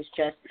 3 years was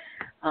just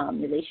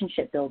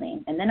relationship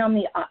building. And then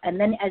and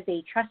then as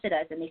they trusted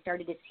us and they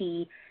started to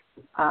see,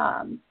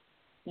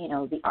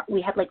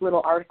 we had like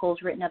little articles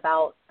written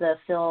about the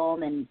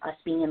film and us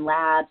being in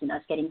labs and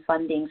us getting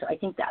funding. So I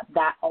think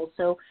that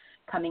also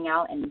coming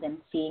out and then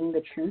seeing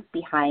the truth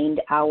behind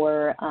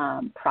our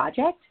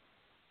project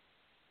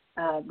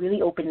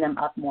really opened them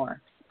up more.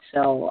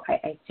 So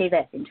I'd say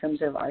that in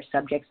terms of our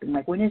subjects being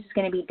like, when is this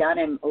going to be done?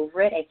 I'm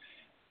over it.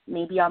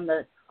 Maybe on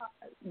the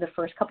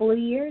first couple of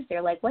years,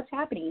 they're like, what's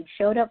happening? You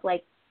showed up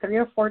like 3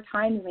 or 4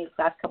 times in these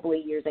last couple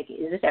of years. Like,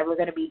 is this ever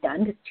going to be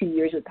done? Because 2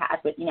 years would pass.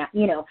 But,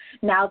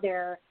 now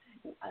they're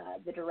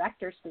the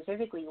director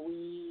specifically,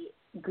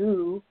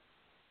 Goo,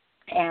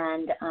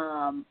 and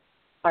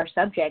our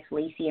subjects,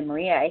 Lacey and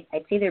Maria,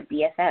 I'd say they're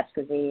BFFs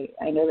because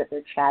I know that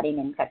they're chatting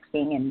and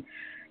texting and,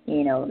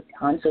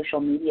 on social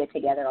media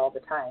together all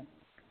the time.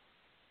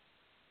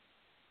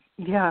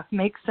 Yeah,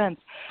 makes sense.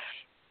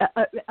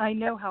 I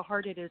know how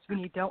hard it is when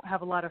you don't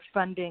have a lot of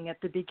funding at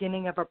the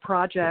beginning of a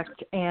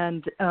project,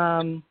 and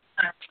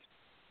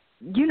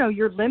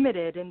you're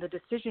limited in the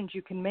decisions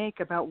you can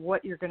make about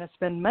what you're going to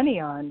spend money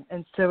on,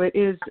 and so it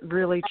is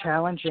really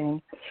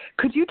challenging.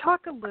 Could you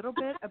talk a little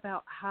bit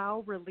about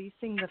how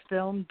releasing the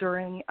film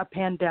during a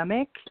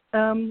pandemic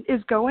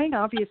is going?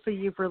 Obviously,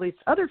 you've released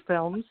other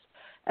films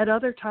at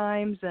other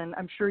times, and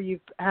I'm sure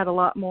you've had a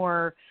lot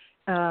more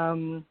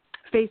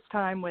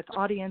FaceTime with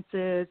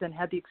audiences and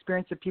had the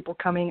experience of people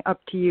coming up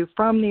to you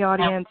from the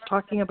audience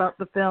talking about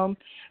the film.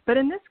 But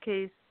in this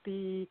case,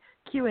 the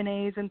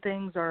Q&As and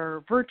things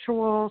are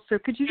virtual. So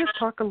could you just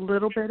talk a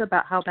little bit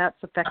about how that's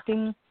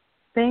affecting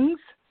things?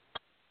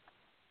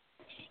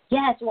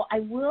 Yes, well, I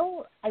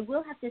will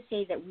have to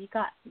say that we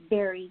got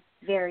very,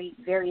 very,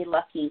 very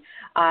lucky.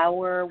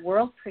 Our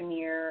world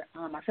premiere,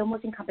 our film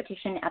was in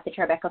competition at the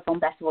Tribeca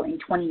Film Festival in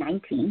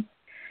 2019.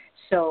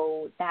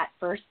 So that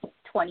first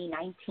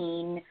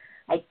 2019,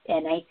 I'd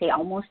say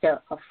almost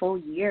a full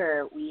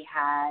year, we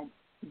had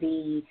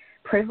the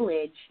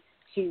privilege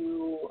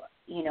to,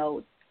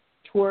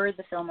 tour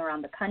the film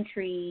around the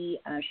country,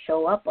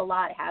 show up a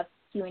lot, have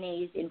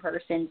Q&As in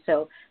person.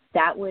 So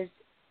that was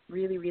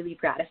really, really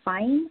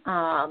gratifying.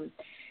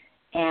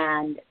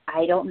 And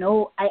I don't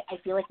know, I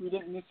feel like we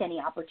didn't miss any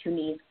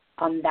opportunities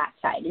on that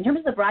side. In terms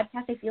of the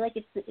broadcast, I feel like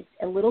it's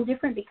a little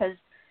different because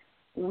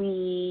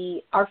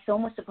our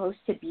film was supposed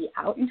to be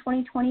out in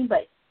 2020,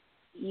 but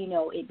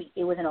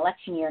it was an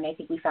election year, and I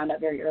think we found out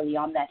very early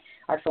on that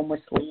our film was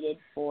slated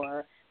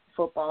for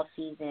football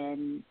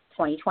season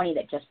 2020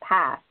 that just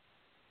passed.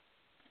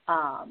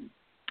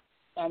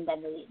 And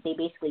then they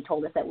basically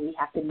told us that we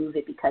have to move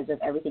it because of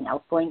everything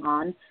else going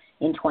on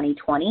in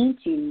 2020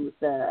 to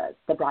the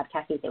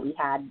broadcast date that we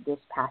had this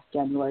past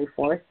January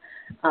 4th.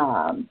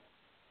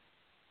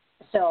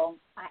 So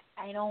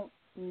I don't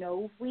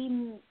know if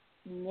we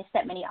missed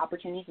that many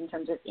opportunities in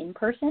terms of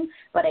in-person,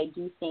 but I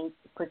do think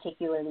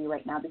particularly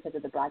right now because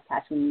of the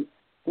broadcast, we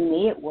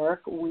made it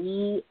work.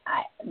 I'm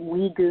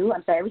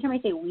sorry, every time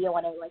I say we, I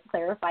want to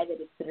clarify that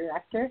it's the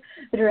director.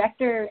 The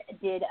director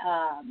did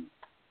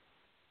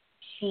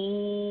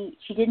she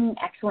did an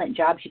excellent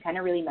job. She kind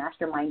of really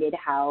masterminded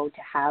how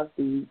to have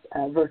these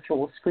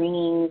virtual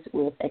screenings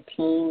with a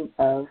team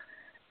of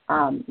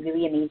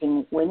really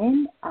amazing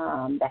women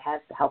that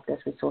have helped us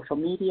with social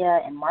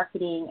media and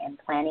marketing and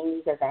planning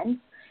these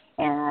events.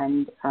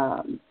 And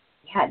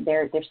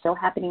they're still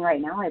happening right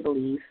now, I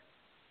believe.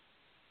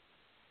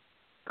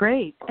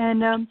 Great.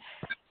 And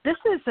this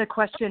is a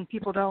question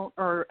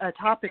or a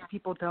topic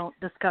people don't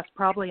discuss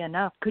probably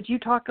enough. Could you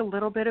talk a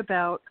little bit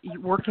about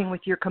working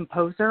with your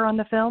composer on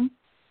the film?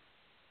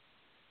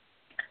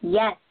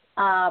 Yes.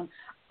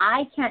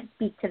 I can't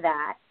speak to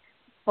that,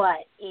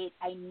 but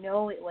I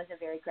know it was a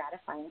very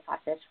gratifying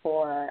process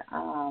for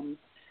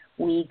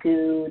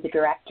Weegu, the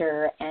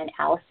director, and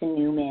Allison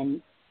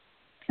Newman.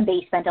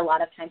 They spent a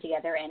lot of time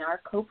together, and our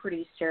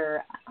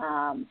co-producer,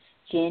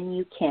 Jin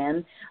Yu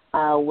Kim,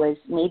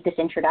 made this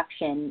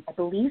introduction. I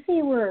believe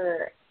they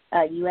were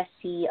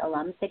USC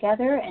alums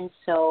together, and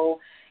so,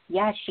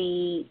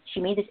 she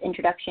made this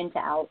introduction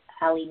to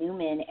Allie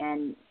Newman,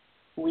 and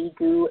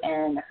Weegu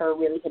and her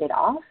really hit it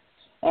off.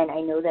 And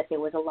I know that there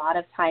was a lot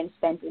of time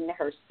spent in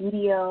her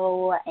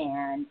studio,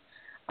 and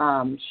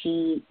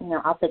she,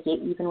 out the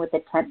gate, even with the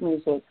temp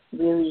music,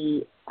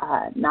 really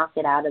knocked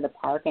it out of the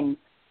park. And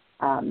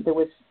there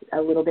was a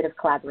little bit of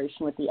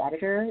collaboration with the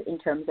editor in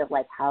terms of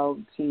how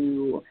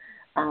to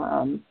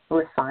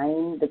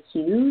refine the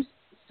cues.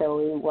 So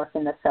we worked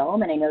in the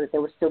film, and I know that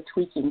there was still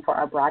tweaking for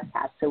our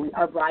broadcast. So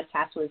our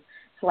broadcast was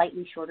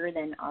slightly shorter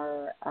than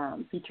our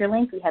feature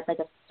length. We had a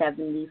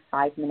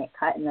 75-minute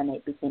cut, and then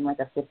it became a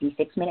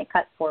 56-minute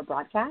cut for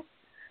broadcast.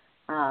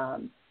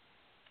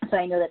 So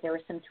I know that there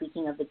was some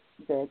tweaking of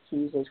the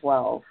cues as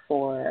well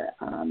for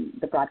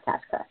the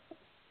broadcast cut.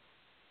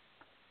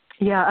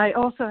 Yeah, I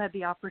also had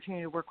the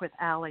opportunity to work with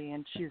Allie,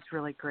 and she was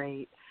really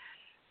great.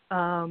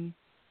 I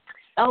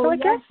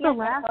guess the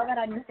last. I saw that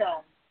on your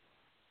film.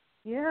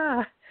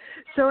 Yeah.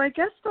 So I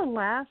guess the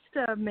last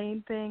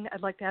main thing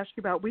I'd like to ask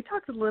you about, we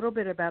talked a little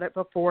bit about it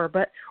before,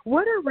 but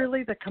what are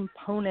really the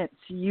components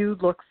you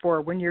look for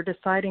when you're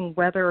deciding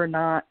whether or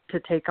not to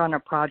take on a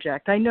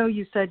project? I know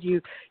you said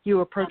you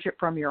approach it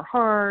from your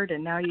heart,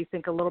 and now you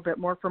think a little bit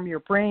more from your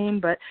brain,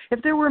 but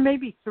if there were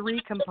maybe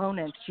 3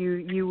 components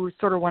you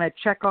sort of want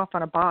to check off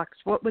on a box,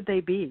 what would they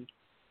be?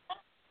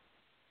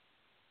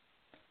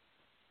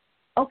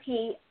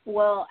 Okay,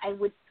 well,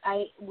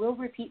 I will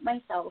repeat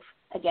myself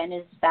again.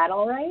 Is that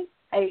all right?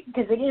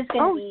 Because it is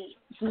going to be,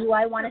 do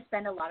I want to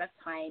spend a lot of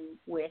time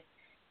with,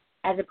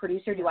 as a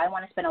producer, do I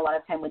want to spend a lot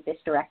of time with this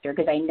director?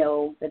 Because I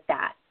know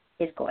that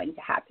is going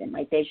to happen.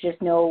 There's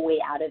just no way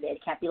out of it.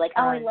 It can't be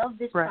I love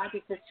this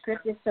project. The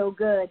script is so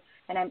good.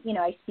 And I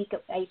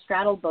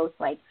straddle both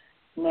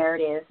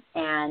narrative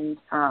and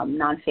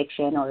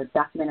nonfiction or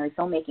documentary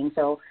filmmaking.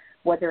 So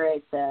whether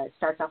it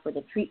starts off with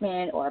a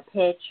treatment or a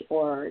pitch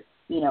or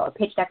a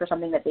pitch deck or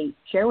something that they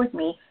share with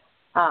me,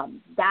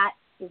 that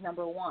is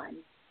number 1.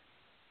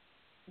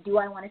 Do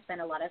I want to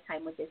spend a lot of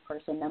time with this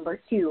person? Number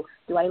 2,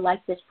 do I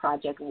like this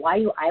project? Why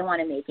do I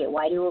want to make it?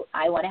 Why do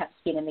I want to have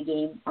skin in the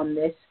game on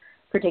this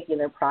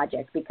particular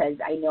project? Because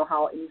I know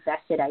how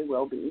invested I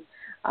will be.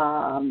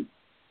 And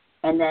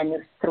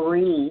then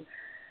 3,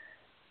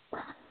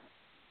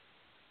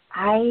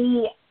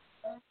 I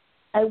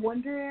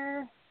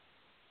wonder,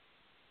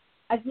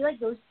 I feel like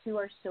those 2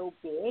 are so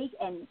big,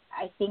 and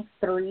I think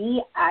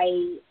 3,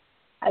 I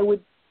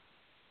would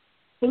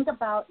think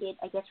about it,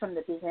 I guess, from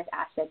the business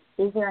aspect.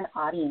 Is there an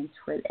audience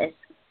for this?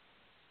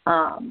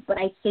 But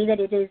I'd say that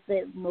it is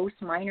the most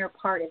minor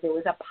part. If there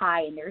was a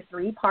pie and there's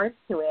 3 parts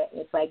to it,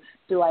 it's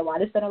do I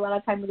want to spend a lot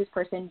of time with this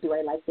person? Do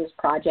I like this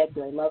project?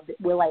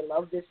 Will I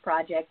love this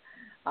project?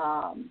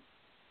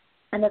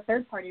 And the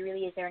third party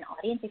really, is there an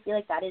audience? I feel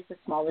like that is the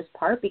smallest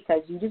part,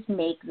 because you just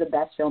make the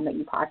best film that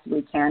you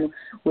possibly can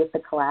with the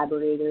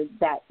collaborators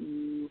that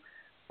you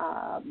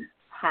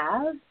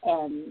have,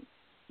 and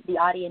the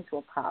audience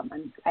will come.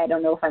 I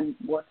don't know if I'm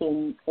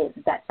working, if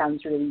that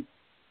sounds really,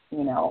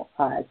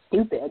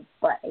 stupid,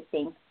 but I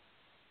think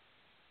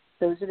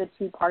those are the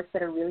two parts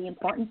that are really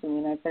important to me.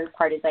 And the third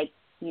part is like,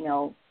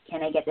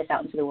 can I get this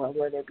out into the world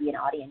where there be an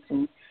audience?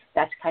 And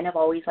that's kind of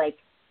always like,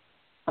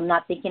 I'm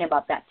not thinking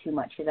about that too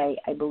much, because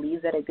I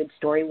believe that a good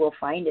story will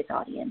find its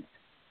audience.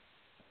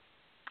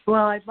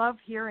 Well, I love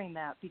hearing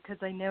that, because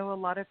I know a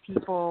lot of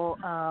people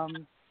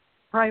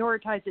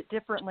prioritize it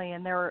differently,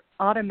 and they're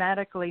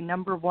automatically,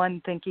 number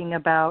one, thinking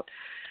about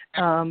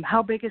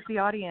how big is the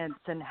audience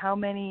and how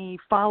many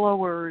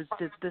followers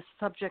does this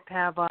subject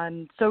have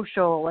on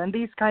social and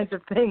these kinds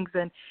of things,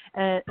 and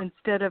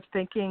instead of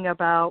thinking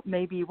about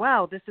maybe,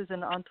 wow, this is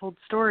an untold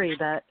story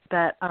that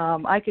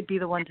I could be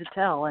the one to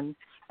tell, and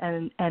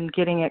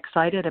getting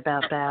excited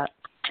about that.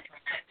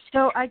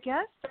 So I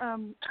guess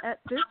at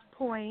this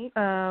point,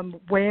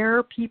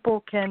 where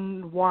people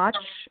can watch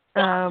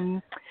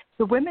the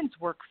women's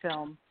work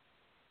film?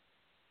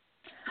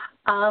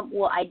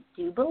 Well, I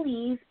do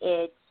believe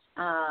it's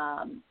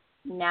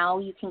now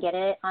you can get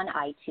it on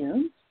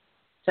iTunes.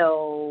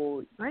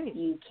 So Great.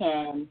 you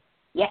can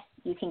get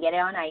it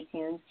on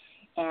iTunes.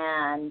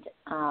 And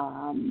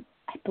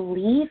I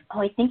believe,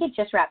 I think it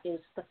just wrapped.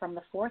 It was from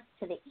the 4th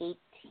to the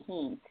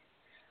 18th.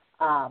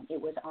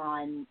 It was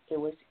on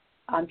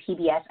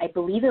PBS. I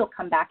believe it'll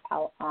come back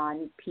out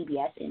on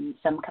PBS in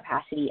some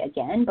capacity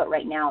again, but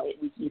right now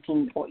you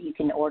can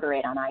order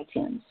it on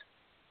iTunes.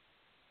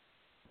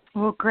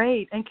 Well,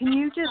 great. And can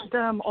you just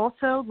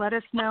also let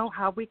us know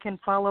how we can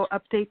follow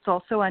updates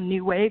also on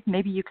New Wave?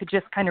 Maybe you could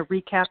just kind of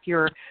recap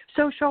your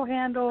social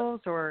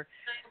handles, or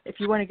if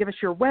you want to give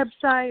us your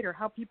website, or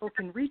how people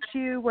can reach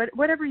you,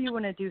 whatever you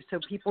want to do so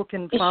people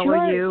can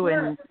follow you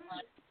and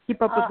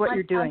keep up with what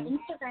you're doing. On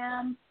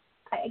Instagram,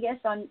 I guess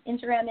on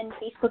Instagram and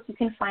Facebook, you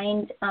can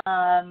find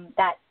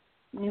that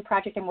new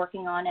project I'm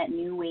working on at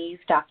New Wave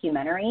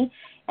Documentary,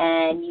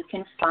 and you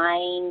can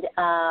find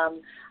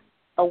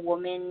a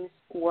woman's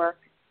work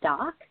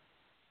doc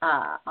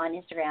on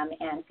Instagram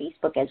and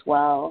Facebook as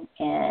well.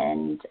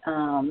 And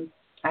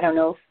I don't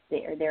know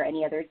if there are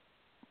any other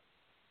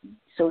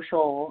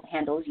social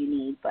handles you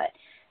need, but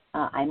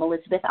I'm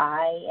Elizabeth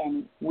I,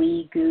 and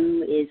We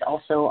Goo is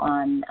also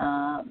on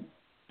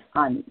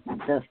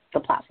the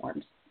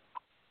platforms.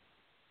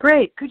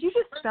 Great. Could you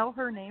just spell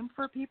her name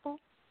for people?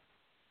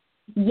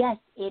 Yes,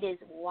 it is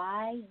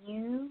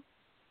YUGU.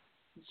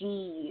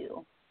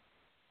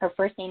 Her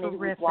first name is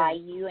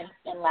YU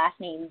and last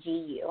name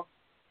GU.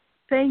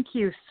 Thank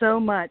you so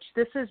much.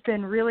 This has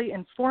been really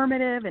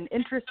informative and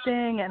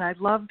interesting, and I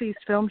love these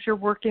films you're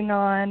working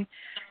on,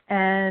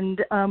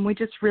 and we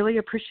just really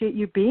appreciate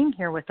you being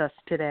here with us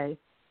today.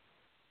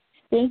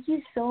 Thank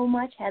you so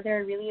much, Heather. I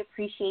really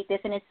appreciate this,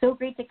 and it's so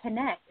great to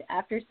connect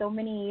after so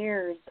many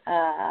years.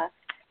 I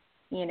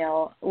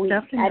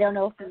don't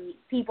know if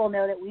people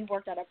know that we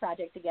worked on a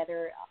project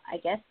together, I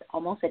guess,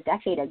 almost a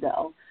decade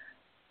ago.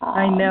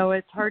 I know.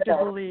 It's hard to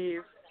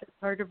believe. It's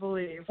hard to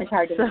believe. So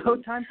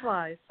time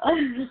flies.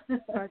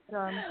 But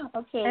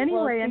okay.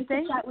 Anyway, well, and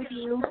thank chat with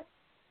you.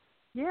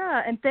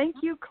 Yeah, and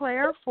thank you,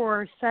 Claire,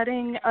 for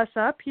setting us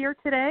up here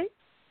today.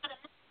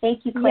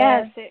 Thank you,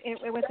 Claire. Yes,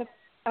 it was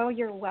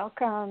you're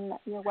welcome.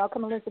 You're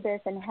welcome,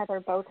 Elizabeth and Heather,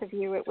 both of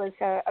you. It was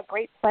a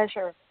great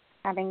pleasure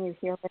having you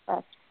here with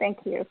us. Thank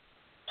you.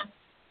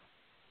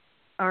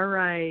 All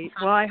right.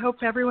 Well, I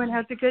hope everyone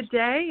has a good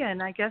day,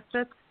 and I guess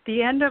that's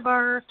the end of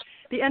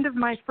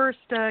my first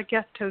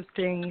guest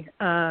hosting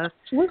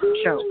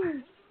show.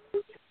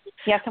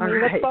 Yes, and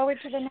we look forward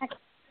to the next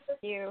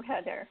interview,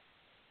 Heather.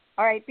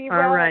 All right, be well,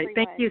 All right. everyone.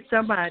 Thank you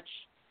so much.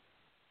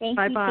 Thank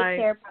Bye-bye. you. Take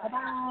care.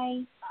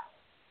 Bye-bye.